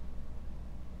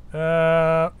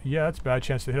 Yeah, that's a bad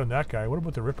chance to hit on that guy. What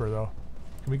about the Ripper, though?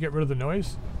 Can we get rid of the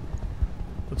noise?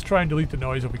 Let's try and delete the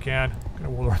noise if we can. I'm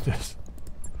gonna warlord this.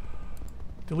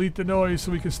 Delete the noise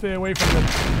so we can stay away from it.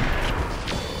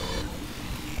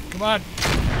 Come on.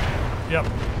 Yep.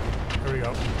 There we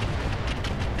go.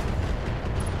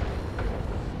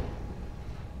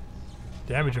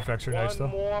 Damage effects are nice, though.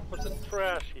 One more for the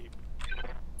trash heap.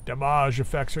 Damage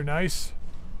effects are nice.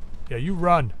 Yeah, you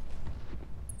run.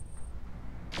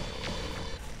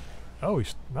 Oh,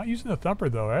 he's not using the thumper,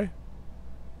 though, eh?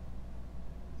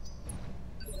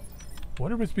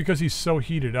 Wonder if it's because he's so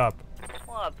heated up.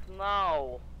 What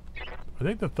now? I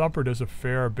think the thumper does a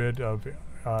fair bit of,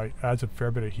 adds a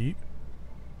fair bit of heat.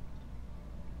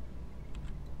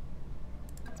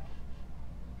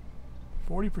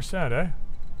 %, eh?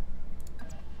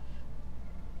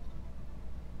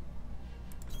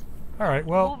 Alright,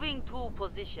 well, Moving to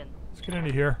position. let's get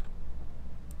into here.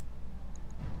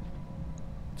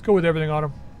 Let's go with everything on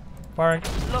him. Firing.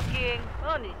 Looking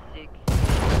on 6.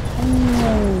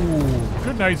 Ooh,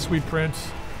 good night, sweet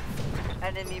prince.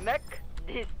 Enemy mech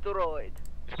destroyed.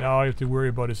 Now all I have to worry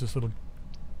about is this little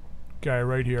guy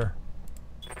right here.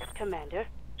 Commander.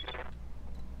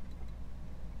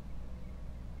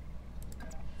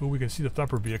 Ooh, we can see the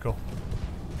thumper vehicle.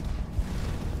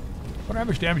 I wonder how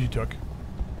much damage he took.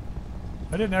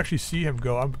 I didn't actually see him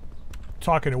go. I'm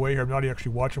talking away here. I'm not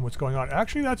actually watching what's going on.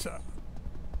 Actually, that's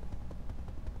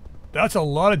a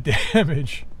lot of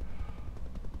damage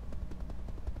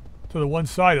to the one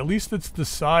side. At least it's the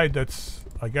side that's,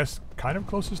 I guess, kind of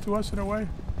closest to us in a way.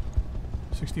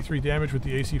 63 damage with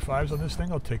the AC5s on this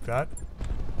thing. I'll take that.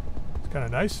 It's kind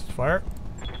of nice. Fire.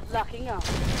 Locking on.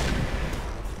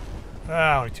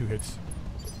 Ah, only 2 hits.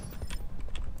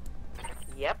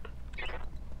 Yep.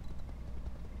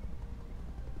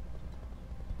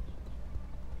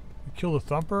 You kill the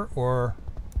thumper, or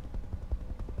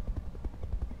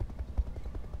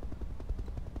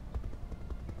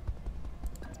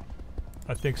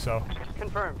I think so.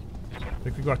 Confirmed. I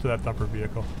think we go after that thumper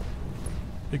vehicle.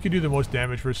 It can do the most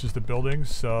damage versus the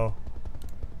buildings, so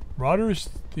Marauders,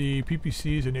 the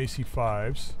PPCs and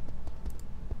AC5s.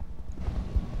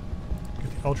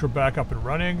 ultra back up and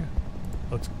running.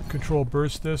 Let's control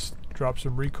burst this, drop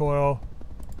some recoil,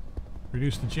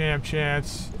 reduce the jam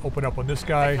chance, open up on this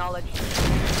guy.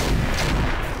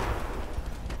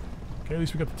 Okay, at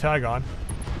least we got the tag on.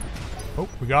 Oh,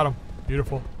 we got him.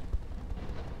 Beautiful.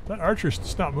 That archer's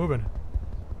just not moving.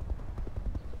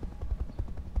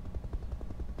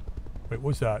 Wait,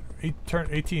 what's that? Turn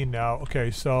 18 now.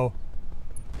 Okay, so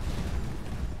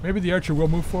maybe the archer will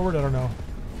move forward. I don't know.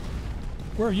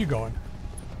 Where are you going?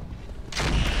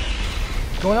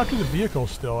 Going after the vehicle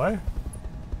still, eh?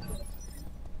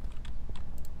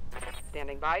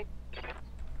 Standing by.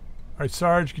 Alright,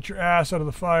 Sarge, get your ass out of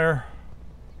the fire.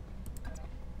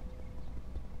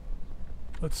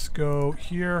 Let's go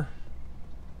here.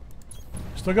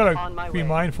 Still gotta be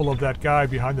mindful of that guy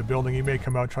behind the building. He may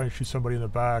come out trying to shoot somebody in the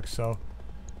back, so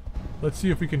let's see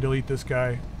if we can delete this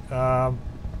guy.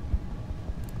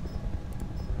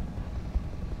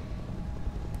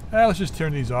 Let's just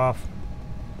turn these off.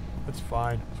 That's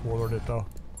fine. Let's warlord it though.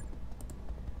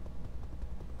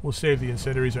 We'll save the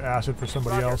incendiaries or acid for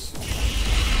somebody else.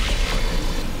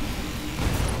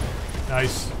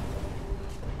 Nice.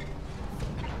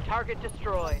 Target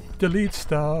destroyed. Delete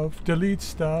stuff. Delete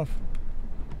stuff.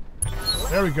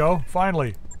 There we go.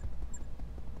 Finally.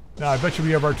 Now I bet you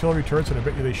we have artillery turrets and I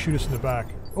bet you they shoot us in the back.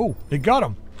 Oh, they got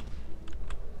him.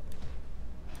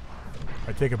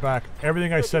 I take it back.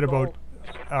 Everything I said about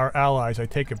our allies, I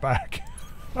take it back.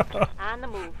 On the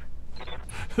move.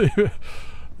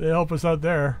 They help us out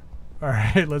there.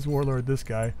 Alright, let's warlord this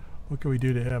guy. What can we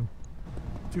do to him?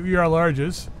 2 ER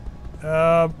larges.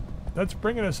 That's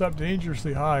bringing us up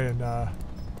dangerously high, and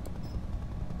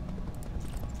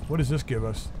what does this give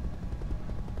us?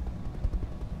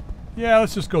 Yeah,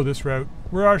 let's just go this route.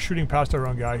 We are shooting past our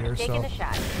own guy here, Taking so. a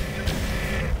shot.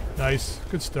 Nice.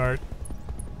 Good start.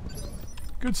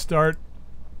 Good start.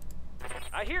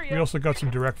 I hear you. We also got some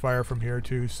direct fire from here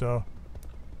too, so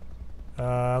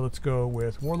let's go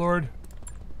with Warlord.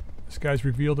 This guy's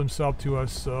revealed himself to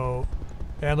us, so,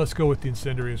 and let's go with the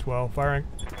incendiary as well. Firing.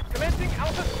 Commencing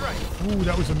alpha strike. Ooh,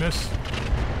 that was a miss.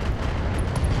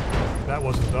 That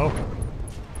wasn't though.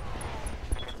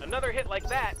 Another hit like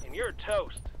that, and you're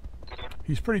toast.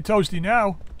 He's pretty toasty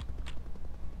now.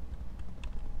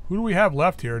 Who do we have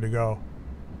left here to go?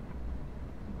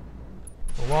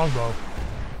 The longbow.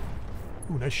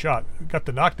 Ooh, nice shot. Got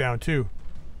the knockdown too.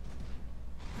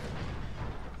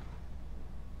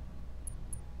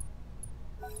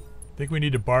 I think we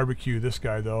need to barbecue this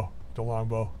guy though, the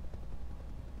longbow.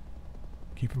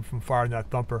 Keep him from firing that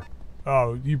thumper.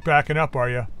 Oh, you backing up, are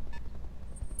you?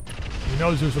 He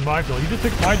knows there's a minefield. He did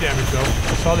take my damage though.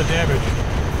 I saw the damage.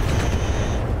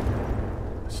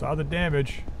 I saw the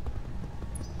damage.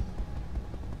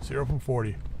 0 from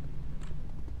 40.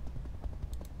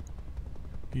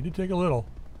 He did take a little.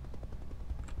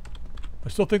 I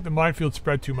still think the minefield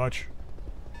spread too much.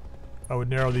 I would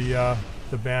narrow the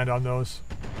band on those.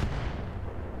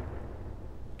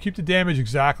 Keep the damage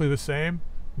exactly the same.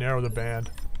 Narrow the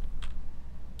band.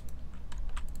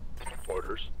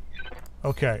 Orders.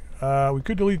 Okay, we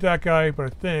could delete that guy, but I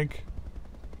think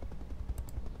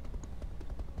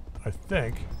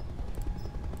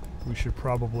we should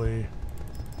probably.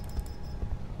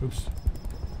 Oops.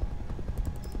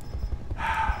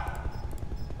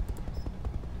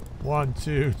 1,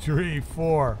 2, 3,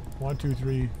 4. 1, 2,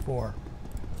 3, 4.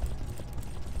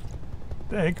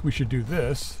 I think we should do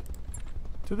this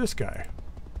to this guy.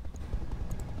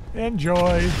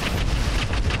 Enjoy.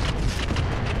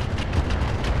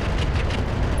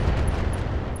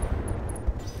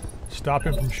 Stop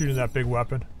him from shooting that big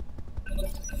weapon.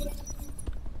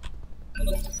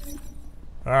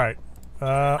 All right.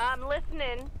 I'm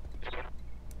listening.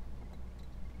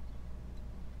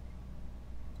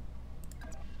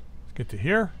 Let's get to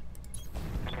here.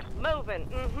 Moving.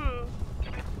 Mm-hmm.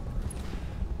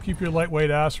 Keep your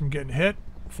lightweight ass from getting hit.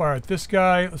 Fire at this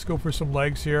guy. Let's go for some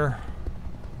legs here.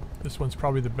 This one's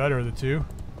probably the better of the two.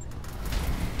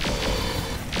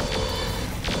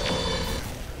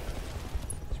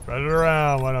 Spread it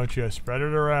around, why don't you? Spread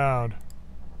it around.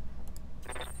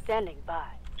 Standing by.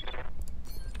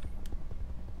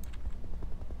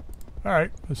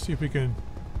 Alright, let's see if we can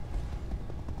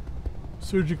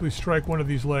surgically strike one of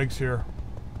these legs here.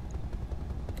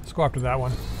 Let's go after that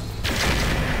one.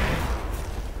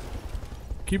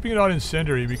 Keeping it on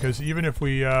incendiary because even if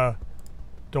we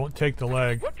don't take the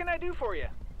leg, What can I do for you?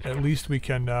 at least we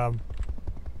can. I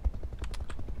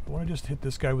want to just hit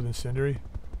this guy with incendiary.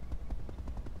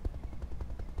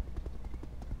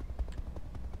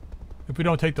 If we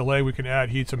don't take the leg, we can add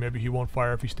heat, so maybe he won't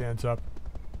fire if he stands up.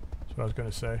 That's what I was going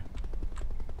to say.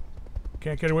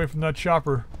 Can't get away from that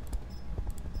chopper.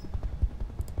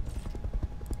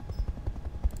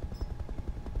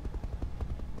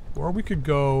 Or we could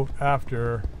go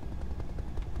after...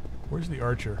 Where's the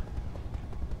archer?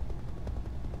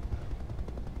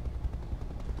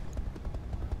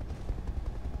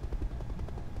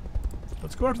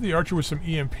 Let's go after the archer with some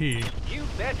EMP. You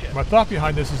betcha. My thought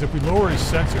behind this is if we lower his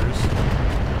sensors,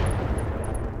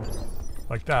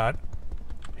 like that,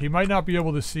 he might not be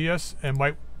able to see us and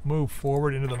might move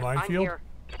forward into the minefield. here.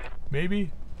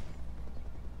 Maybe?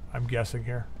 I'm guessing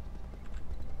here.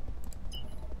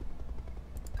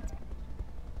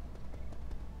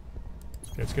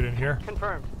 Let's get in here.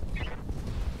 Confirmed.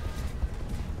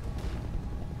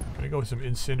 Gonna go with some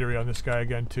incendiary on this guy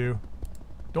again too.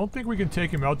 Don't think we can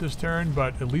take him out this turn,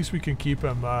 but at least we can keep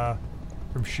him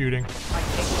from shooting. I take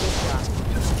this shot.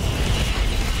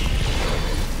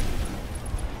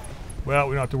 Well,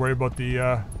 we don't have to worry about the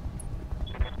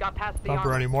Got past the thumper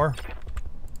armor. anymore.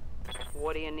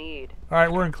 What do you need?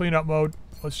 Alright, we're in cleanup mode.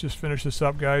 Let's just finish this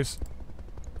up, guys.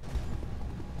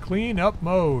 Clean up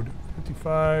mode.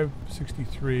 55,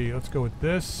 63. Let's go with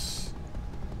this.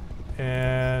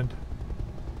 And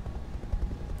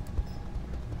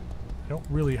I don't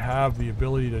really have the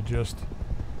ability to just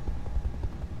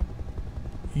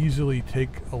easily take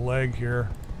a leg here.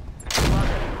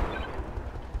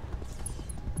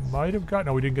 Might have got...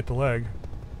 No, we didn't get the leg.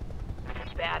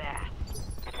 Badass.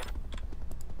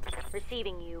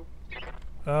 Receiving you.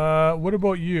 What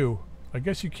about you? I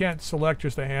guess you can't select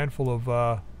just a handful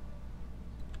of,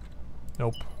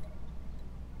 Nope.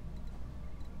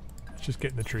 Let's just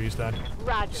get in the trees then.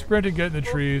 Roger. Sprint and get in the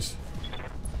trees.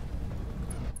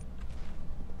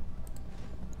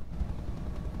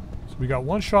 So we got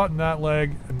one shot in that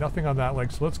leg and nothing on that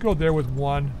leg. So let's go there with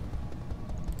one.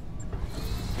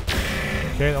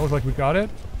 Okay, that looks like we got it.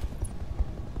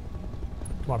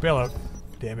 Come on, bail out.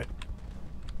 Damn it.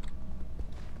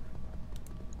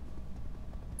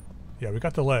 Yeah, we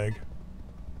got the leg.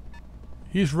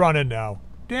 He's running now.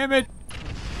 Damn it!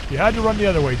 You had to run the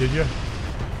other way, did you?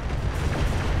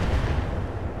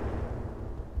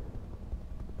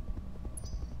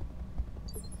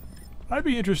 I'd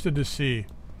be interested to see.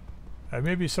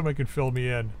 Maybe someone can fill me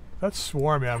in. That's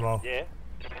swarm ammo. Yeah?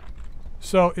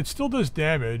 So, it still does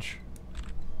damage.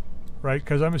 Right?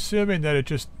 Because I'm assuming that it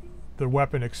just... The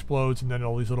weapon explodes and then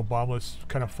all these little bomblets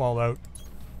kind of fall out.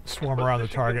 Swarm around the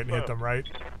target and hit them, right?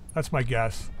 That's my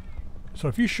guess. So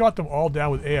if you shot them all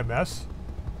down with AMS...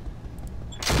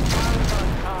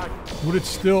 Would it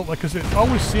still... Like, because it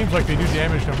always seems like they do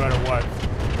damage no matter what.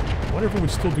 I wonder if it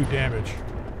would still do damage.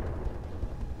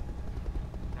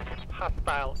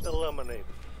 Hostile eliminated.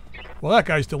 Well, that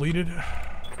guy's deleted.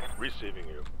 Receiving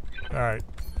you. Alright.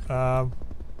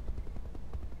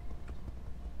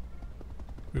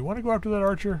 We want to go after that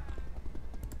archer?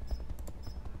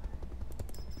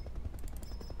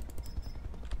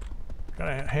 Got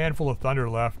a handful of thunder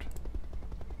left.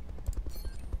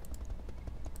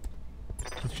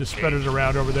 Let's just spread it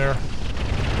around over there.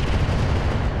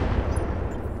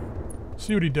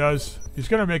 See what he does. He's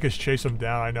gonna make us chase him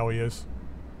down. I know he is.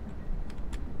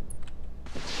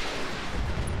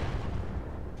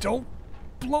 Don't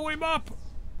blow him up!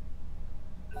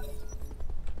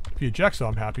 If he ejects, so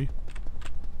I'm happy.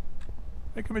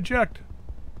 Make him eject.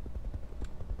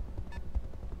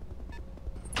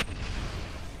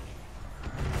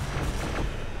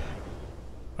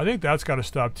 I think that's got to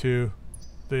stop too.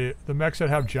 The mechs that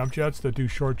have jump jets that do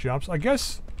short jumps. I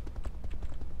guess,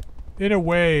 in a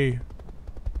way,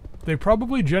 they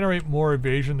probably generate more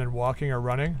evasion than walking or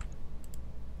running.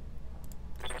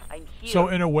 I'm here. So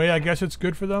in a way, I guess it's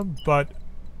good for them, but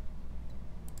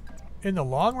in the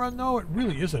long run, though, it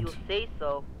really isn't. You say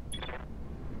so.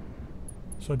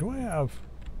 So do I have...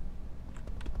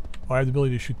 Oh, I have the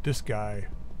ability to shoot this guy.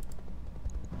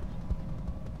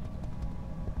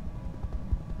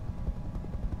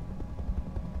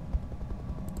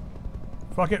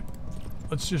 Fuck it.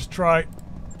 Let's just try.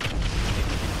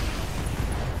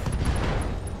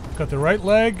 Got the right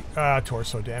leg.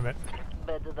 Torso, damn it.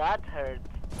 But that hurt.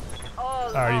 All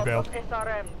Alright, you out bailed. of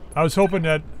SRMs. I was hoping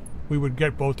that we would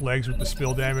get both legs with the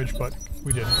spill damage, but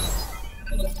we didn't.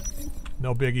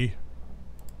 No biggie.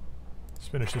 Let's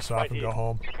finish this off and go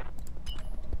home.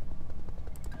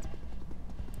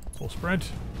 Full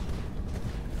sprint.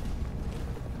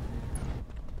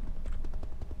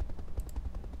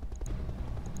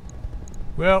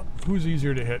 Well, who's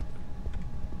easier to hit?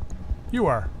 You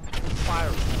are.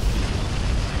 Fire.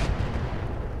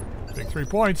 Big 3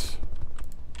 points.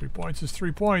 3 points is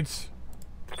 3 points.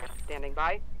 Standing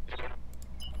by.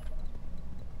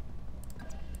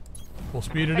 Full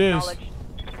speed it is. Acknowledged.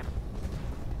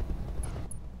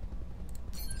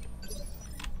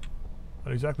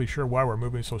 Not exactly sure why we're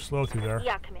moving so slow through there.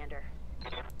 Yeah, Commander.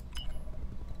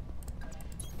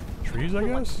 trees, I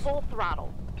Going guess? full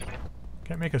throttle.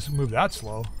 Can't make us move that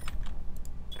slow.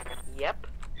 Yep.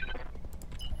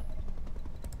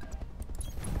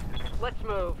 Let's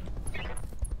move.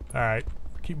 Alright,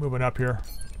 keep moving up here.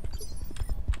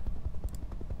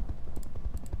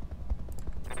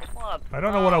 What? I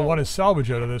don't know what I want to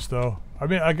salvage out of this, though. I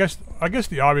mean, I guess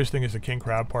the obvious thing is the king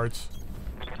crab parts.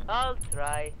 I'll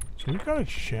try. So we've got a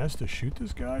chance to shoot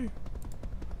this guy?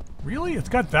 Really? It's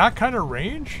got that kind of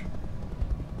range?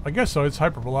 I guess so. It's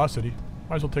hypervelocity.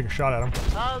 Might as well take a shot at him.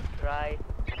 I'll try.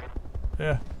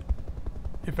 Yeah.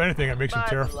 If anything, it makes him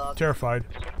Bad luck. terrified.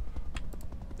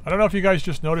 I don't know if you guys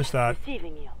just noticed that.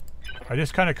 Receiving you. I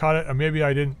just kind of caught it, and maybe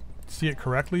I didn't see it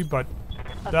correctly, but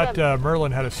that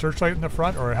Merlin had a searchlight in the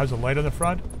front, or it has a light in the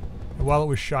front, and while it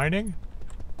was shining,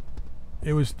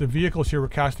 it was the vehicles here were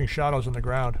casting shadows on the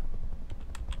ground.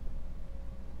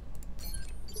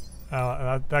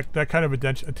 That kind of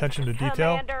attention to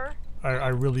detail, Commander. I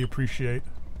really appreciate.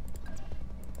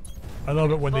 I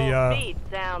love it when Full speed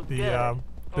sounds the good.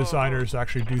 designers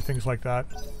actually do things like that.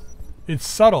 It's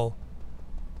subtle,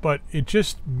 but it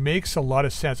just makes a lot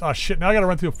of sense. Oh shit, now I gotta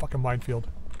run through a fucking minefield.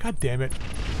 God damn it.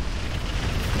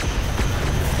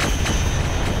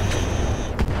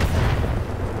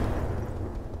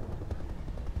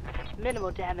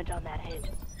 Minimal damage on that hit.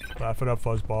 Laugh it up,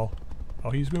 Fuzzball. Oh,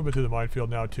 he's moving through the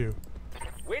minefield now too.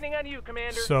 Waiting on you,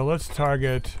 Commander. So let's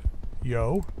target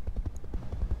Yo.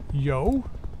 Yo.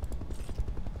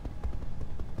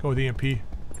 Go with EMP.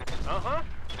 Uh-huh.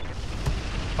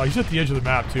 Oh, he's at the edge of the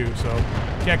map too, so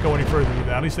can't go any further than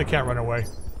that. At least they can't run away.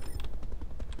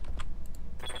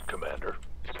 Commander.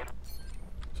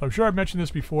 So I'm sure I've mentioned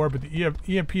this before, but the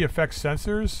EMP affects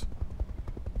sensors.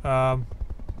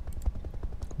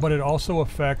 But it also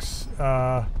affects,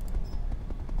 what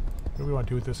do we want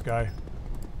to do with this guy?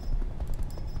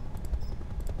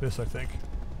 This, I think.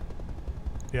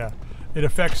 Yeah. It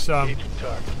affects your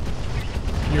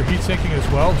heat sinking as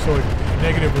well, so it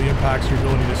negatively impacts your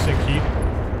ability to sink heat.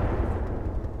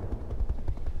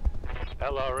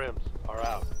 LRMs are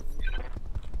out.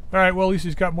 Alright, well at least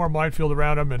he's got more minefield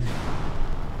around him, and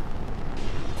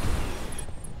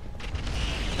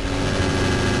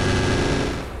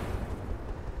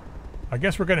I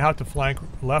guess we're gonna have to flank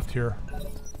left here.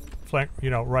 Flank, you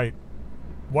know, right.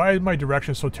 Why is my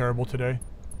direction so terrible today?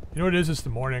 You know what it is? It's the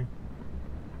morning.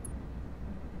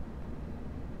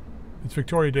 It's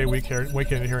Victoria Day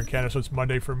weekend here in Canada, so it's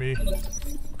Monday for me.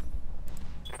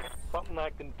 Something I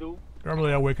can do.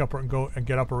 Normally I wake up and go and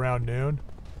get up around noon,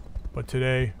 but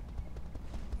today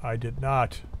I did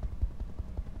not.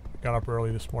 I got up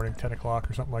early this morning, 10 o'clock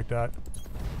or something like that.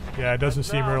 Yeah, it doesn't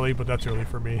seem early, but that's early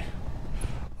for me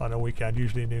on a weekend.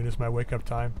 Usually noon is my wake up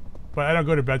time, but I don't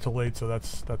go to bed till late, so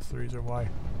that's the reason why.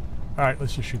 All right,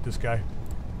 let's just shoot this guy.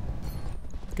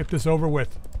 Get this over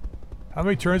with. How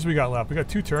many turns we got left? We got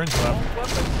 2 turns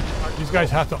left. These guys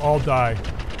have to all die.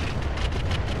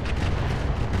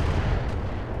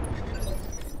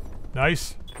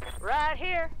 Nice. Right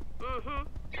here. Mm-hmm.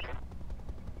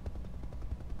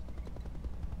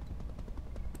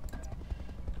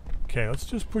 Okay, let's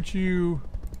just put you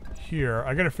here.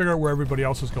 I gotta figure out where everybody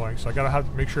else is going, so I gotta have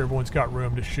to make sure everyone's got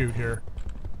room to shoot here.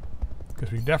 Because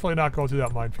we're definitely not going through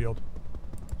that minefield.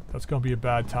 That's gonna be a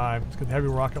bad time. Let's get the heavy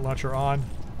rocket launcher on.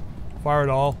 Fire it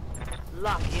all.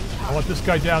 Lock in. I want this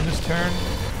guy down this turn,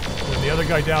 and then the other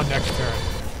guy down next turn.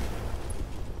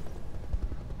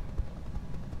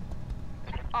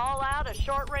 All out a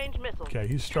short-range missile. Okay,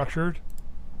 he's structured.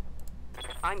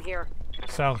 I'm here.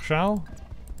 Sergeant.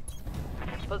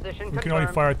 Position We can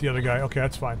only fire at the other guy. Okay,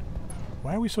 that's fine.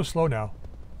 Why are we so slow now?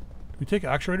 Did we take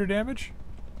actuator damage?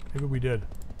 Maybe we did.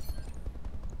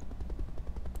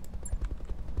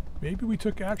 Maybe we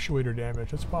took actuator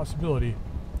damage. That's a possibility.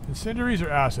 Incendiaries or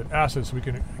acid? Acid, so we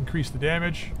can increase the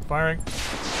damage. Firing.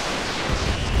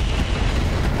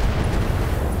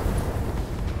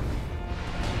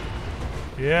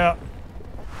 Yeah.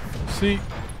 See,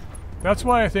 that's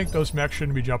why I think those mechs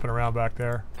shouldn't be jumping around back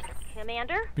there.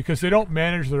 Commander? Because they don't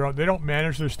manage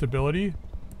their stability.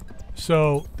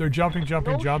 So they're jumping,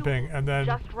 and then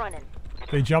Just running.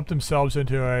 they jump themselves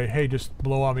into a, hey, just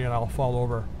blow on me and I'll fall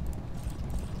over.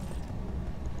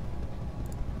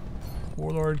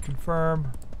 Warlord,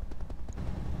 confirm.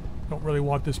 Don't really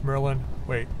want this Merlin.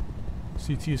 Wait.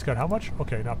 CT's got how much?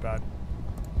 Okay, not bad.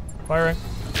 Firing.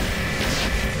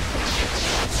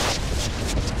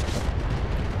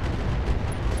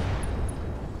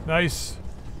 Nice.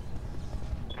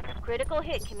 Critical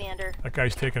hit, Commander. That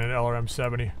guy's taking an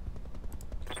LRM-70.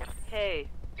 Hey.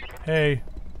 Hey.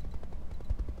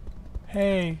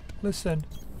 Hey, listen.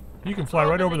 You can fly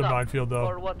right over the minefield, though.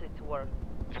 For what it's worth.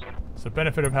 It's the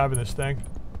benefit of having this thing.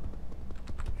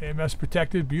 AMS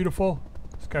protected, beautiful.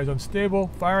 This guy's unstable,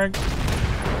 firing.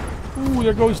 Ooh,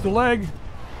 there goes the leg.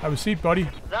 Have a seat, buddy.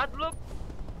 That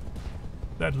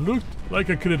looked like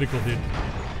a critical hit.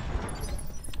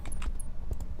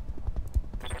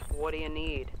 What do you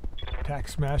need?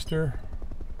 Taxmaster.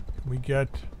 Can we get...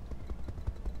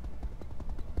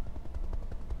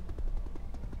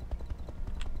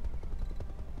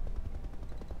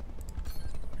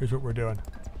 Here's what we're doing.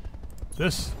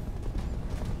 This.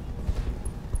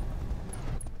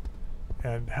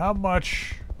 And how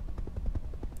much...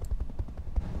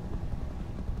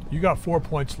 You got 4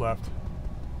 points left.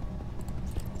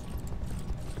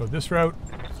 Let's go this route.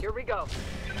 Here we go.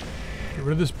 Get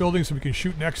rid of this building so we can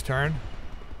shoot next turn.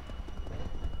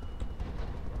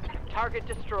 Target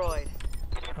destroyed.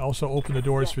 Also open the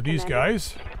doors Yes, for these Commander.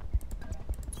 guys.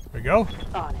 There we go.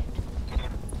 On it.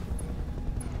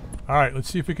 Alright, let's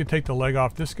see if we can take the leg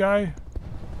off this guy.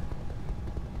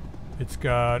 It's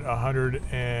got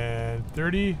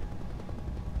 130.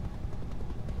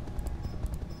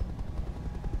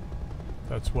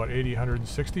 That's what, 80,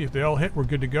 160. If they all hit, we're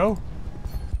good to go.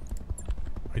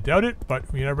 I doubt it, but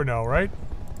you never know, right?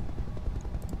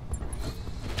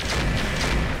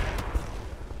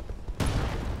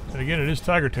 And again, it is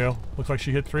Tiger Tail. Looks like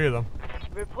she hit 3 of them.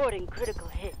 Reporting critical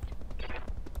hit.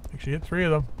 I think she hit 3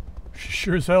 of them. She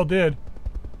sure as hell did.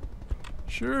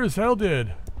 Sure as hell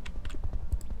did.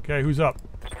 Okay, who's up?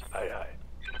 Aye, aye.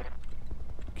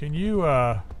 Can you,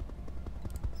 There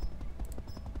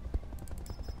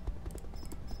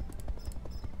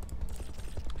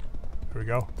we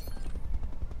go.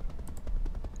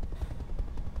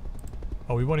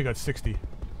 Oh, we've only got 60.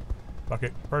 Fuck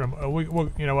it. Burn him.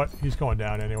 You know what? He's going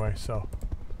down anyway, so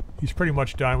he's pretty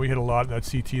much done. We hit a lot in that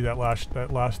CT that last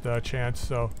chance,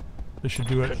 so this should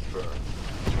do it. Confirmed.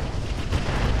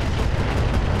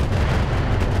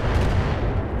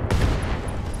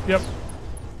 Yep.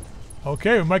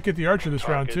 Okay, we might get the Archer this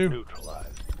round Target too.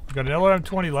 neutralized. We've got an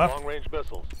LRM-20 left. Long-range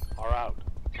missiles are out.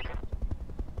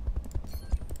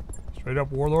 Straight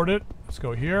up Warlord it. Let's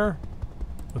go here.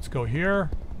 Let's go here.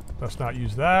 Let's not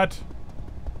use that.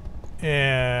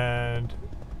 And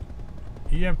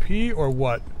EMP or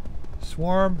what?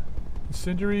 Swarm,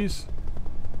 incendiaries.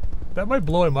 That might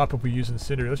blow him up if we use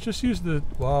incendiary. Let's just use the,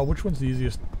 well, which one's the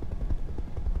easiest?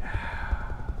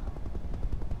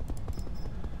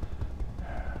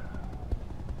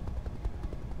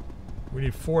 We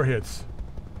need 4 hits.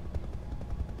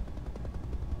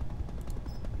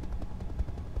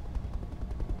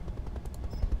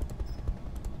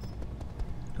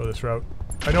 Go this route.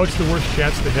 I know it's the worst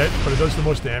chance to hit, but it does the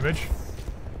most damage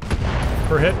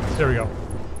per hit. There we go.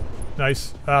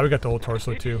 Nice. We got the whole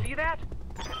torso Did you too. see that?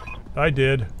 I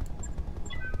did.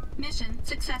 Mission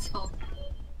successful.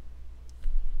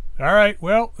 All right.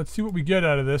 Well, let's see what we get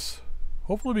out of this.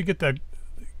 Hopefully, we get a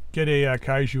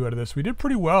kaiju out of this. We did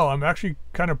pretty well. I'm actually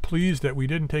kind of pleased that we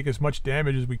didn't take as much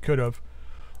damage as we could have.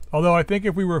 Although I think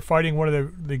if we were fighting one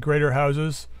of the greater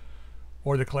houses,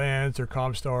 or the clans, or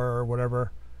Comstar, or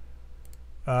whatever,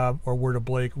 or Word of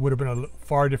Blake, would have been a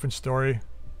far different story.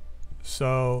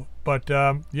 So, but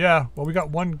yeah, well, we got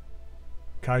 1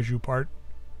 kaiju part.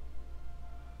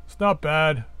 It's not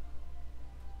bad.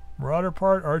 Marauder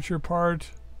part, Archer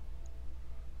part,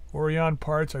 Orion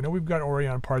parts. I know we've got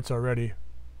Orion parts already.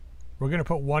 We're going to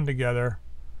put 1 together.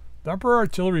 Thumper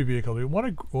artillery vehicle. We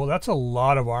want to, well, that's a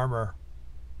lot of armor.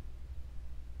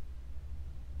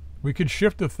 We could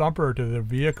shift the Thumper to the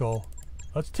vehicle.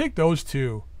 Let's take those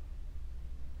 2.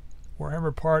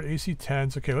 Warhammer part,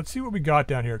 AC-10s. Okay, let's see what we got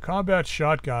down here. Combat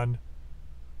shotgun.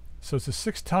 So it's a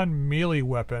 6-ton melee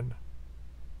weapon.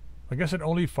 I guess it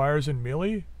only fires in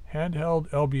melee. Handheld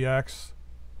LBX.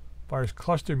 Fires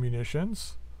cluster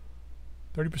munitions.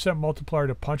 30% multiplier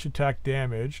to punch attack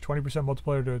damage. 20%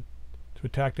 multiplier to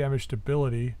attack damage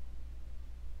stability.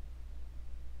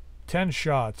 10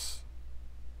 shots.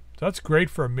 So that's great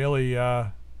for a melee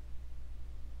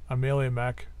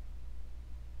mech.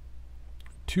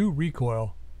 2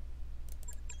 recoil.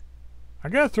 I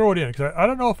gotta throw it in because I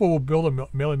don't know if we'll build a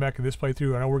melee mech in this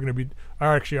playthrough. I know we're gonna be.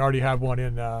 I actually already have one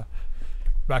in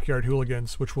Backyard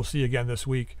Hooligans, which we'll see again this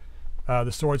week.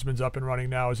 The Swordsman's up and running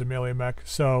now as a melee mech,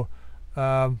 so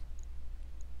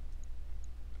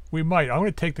we might. I'm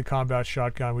gonna take the combat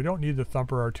shotgun. We don't need the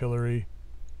Thumper artillery.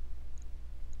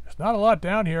 There's not a lot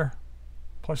down here.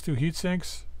 +2 heat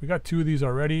sinks. We got 2 of these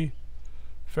already.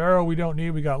 Pharaoh we don't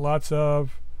need. We got lots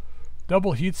of.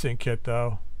 Double heatsink kit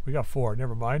though. We got 4.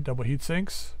 Never mind. Double heat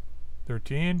sinks.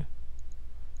 13.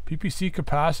 PPC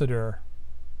capacitor.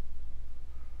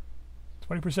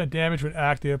 20% damage when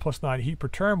active. +9 heat per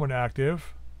turn when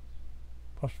active.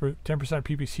 Plus for 10%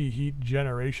 PPC heat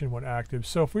generation when active.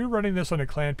 So if we're running this on a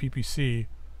clan PPC,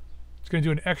 it's going to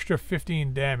do an extra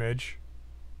 15 damage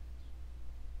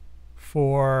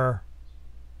for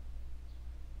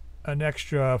an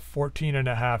extra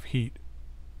 14.5 heat.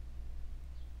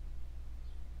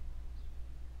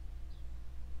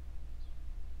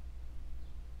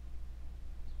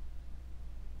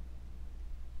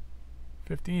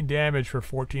 $15 damage for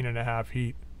 14.5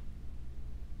 heat.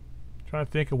 Trying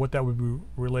to think of what that would be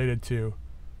related to.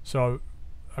 So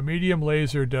a medium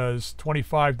laser does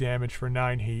 25 damage for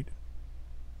 9 heat.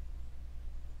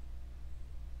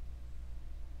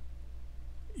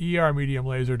 ER medium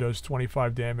laser does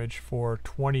 25 damage for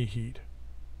 20 heat.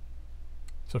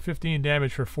 So 15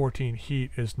 damage for 14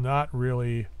 heat is not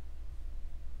really...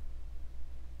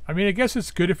 I mean, I guess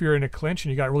it's good if you're in a clinch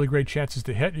and you got really great chances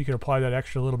to hit. You can apply that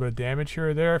extra little bit of damage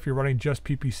here or there if you're running just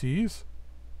PPCs.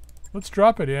 Let's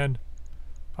drop it in.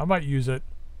 I might use it.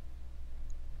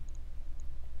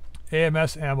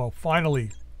 AMS ammo.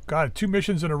 Finally. God, 2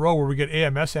 missions in a row where we get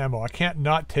AMS ammo. I can't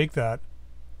not take that.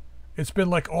 It's been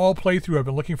like all playthrough I've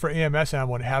been looking for AMS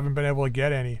ammo and haven't been able to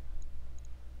get any.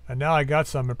 And now I got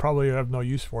some and probably have no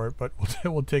use for it, but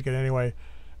we'll take it anyway.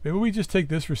 Maybe we just take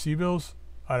this for C-bills?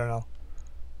 I don't know.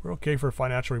 We're okay for a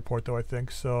financial report though, I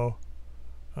think. So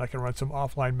I can run some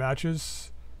offline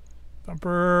matches.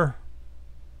 Thumper.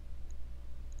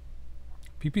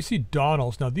 PPC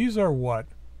Donalds. Now these are what?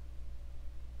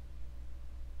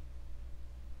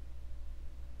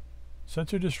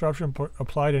 Sensor disruption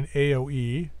applied in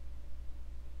AoE.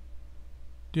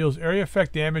 Deals area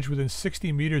effect damage within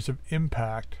 60 meters of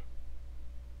impact.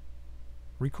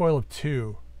 Recoil of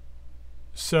 2.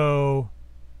 So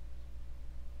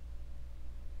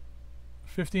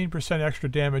 15% extra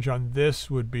damage on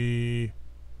this would be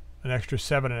an extra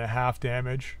 7.5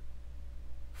 damage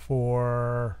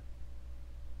for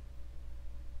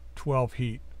 12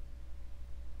 heat.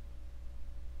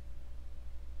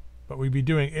 But we'd be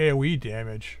doing AoE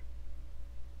damage.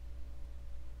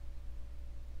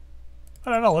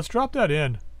 I don't know, let's drop that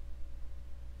in.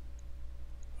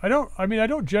 I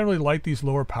don't generally like these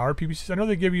lower power PPCs. I know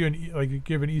they give you an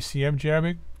ECM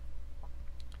jamming.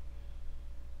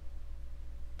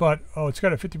 But oh, it's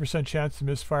got a 50% chance to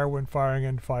misfire when firing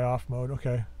in fire off mode.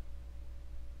 Okay.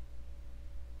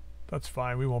 That's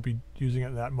fine. We won't be using it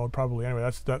in that mode probably anyway.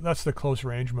 That's the close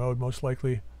range mode most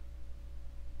likely.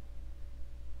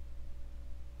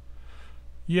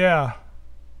 Yeah.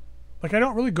 Like I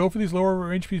don't really go for these lower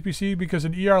range PPC because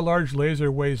an ER large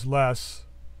laser weighs less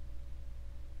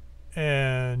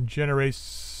and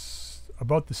generates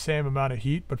about the same amount of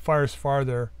heat but fires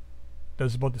farther,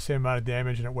 does about the same amount of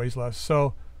damage and it weighs less.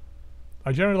 So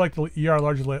I generally like the ER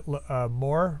large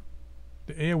more.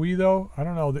 The AoE though, I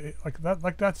don't know.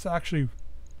 That's actually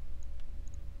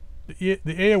the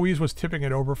AoEs was tipping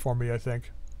it over for me, I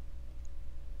think.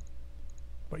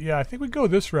 But yeah, I think we go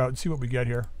this route and see what we get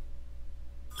here.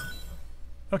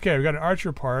 Okay, we got an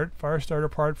archer part, fire starter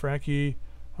part, Frankie,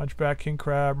 Hunchback, King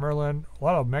Crab, Merlin. A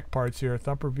lot of mech parts here.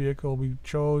 Thumper vehicle we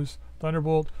chose,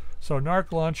 Thunderbolt. So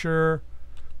Narc launcher,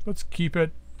 let's keep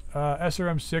it.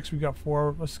 SRM6 we got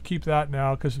 4. Let's keep that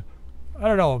now because I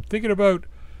don't know. I'm thinking about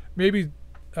maybe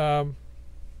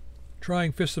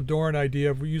trying Fists of Doran idea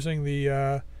of using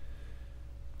the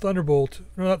Thunderbolt.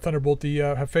 No, not Thunderbolt. The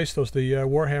Hephaestus, the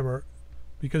Warhammer,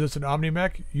 because it's an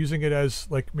Omni-mech. Using it as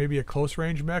like maybe a close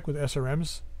range mech with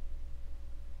SRMs.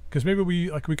 Because maybe we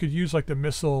could use like the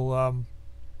missile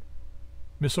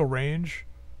range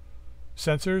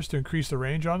sensors to increase the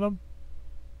range on them.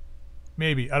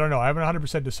 Maybe. I don't know. I haven't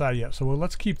 100% decided yet. So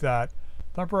let's keep that.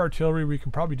 Thumper artillery we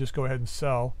can probably just go ahead and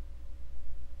sell.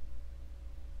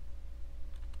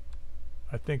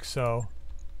 I think so.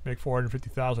 Make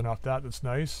 450,000 off that. That's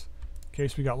nice. In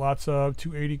case we got lots of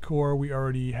 280 core. We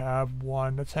already have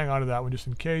one. Let's hang on to that one just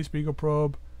in case. Beagle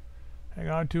probe. Hang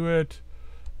on to it.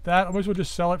 That, I might as well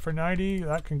just sell it for 90.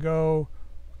 That can go.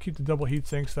 Keep the double heat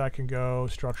sinks. That can go.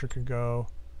 Structure can go.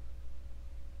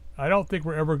 I don't think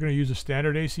we're ever going to use a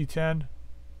standard AC-10.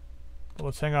 But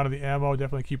let's hang on to the ammo.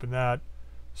 Definitely keeping that.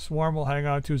 Swarm we'll hang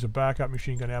on to as a backup.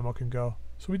 Machine gun ammo can go.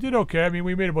 So we did okay. I mean,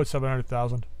 we made about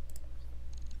 700,000.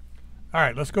 All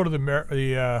right, let's go to the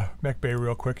mech bay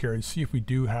real quick here and see if we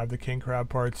do have the King Crab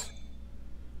parts.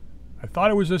 I thought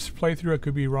it was this playthrough. I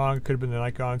could be wrong. It could have been the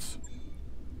Nikons.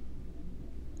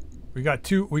 We got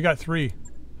 2. We got 3.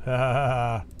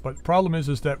 But the problem is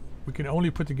that we can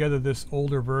only put together this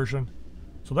older version.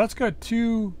 So that's got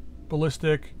 2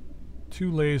 ballistic,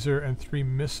 2 laser, and 3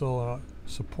 missile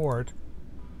support.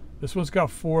 This one's got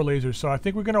 4 lasers, so I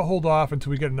think we're going to hold off until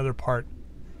we get another part.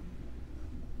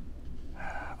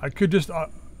 I could just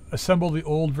assemble the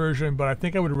old version, but I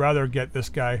think I would rather get this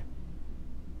guy.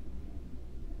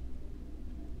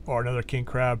 Or another king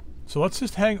crab. So let's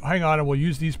just hang on, and we'll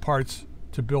use these parts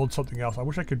to build something else. I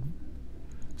wish I could...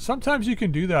 Sometimes you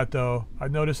can do that, though.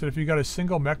 I've noticed that if you got a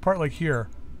single mech part, like here.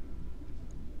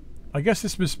 I guess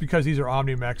this is because these are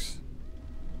Omni mechs.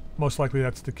 Most likely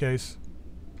that's the case.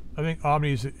 I think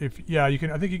Omnis, if... Yeah, you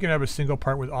can. I think you can have a single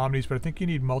part with Omnis, but I think you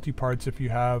need multi-parts if you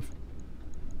have...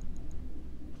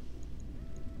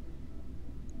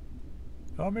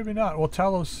 Oh, maybe not. Well,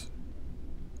 Talos...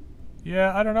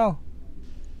 Yeah, I don't know.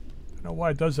 I don't know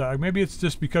why it does that. Maybe it's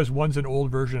just because one's an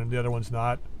old version and the other one's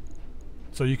not.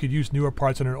 So you could use newer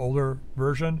parts in an older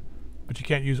version, but you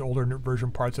can't use older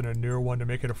version parts in a newer one to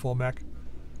make it a full mech.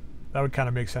 That would kind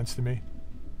of make sense to me.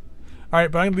 Alright,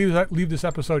 but I'm going to leave this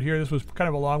episode here. This was kind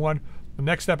of a long one. The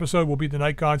next episode will be the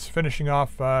Night Gaunts finishing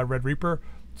off Red Reaper.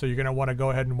 So you're going to want to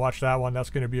go ahead and watch that one. That's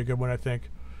going to be a good one, I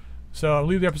think. So I'll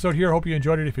leave the episode here. Hope you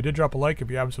enjoyed it. If you did, drop a like. If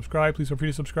you haven't subscribed, please feel free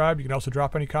to subscribe. You can also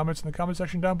drop any comments in the comment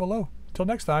section down below. Until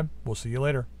next time, we'll see you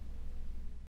later.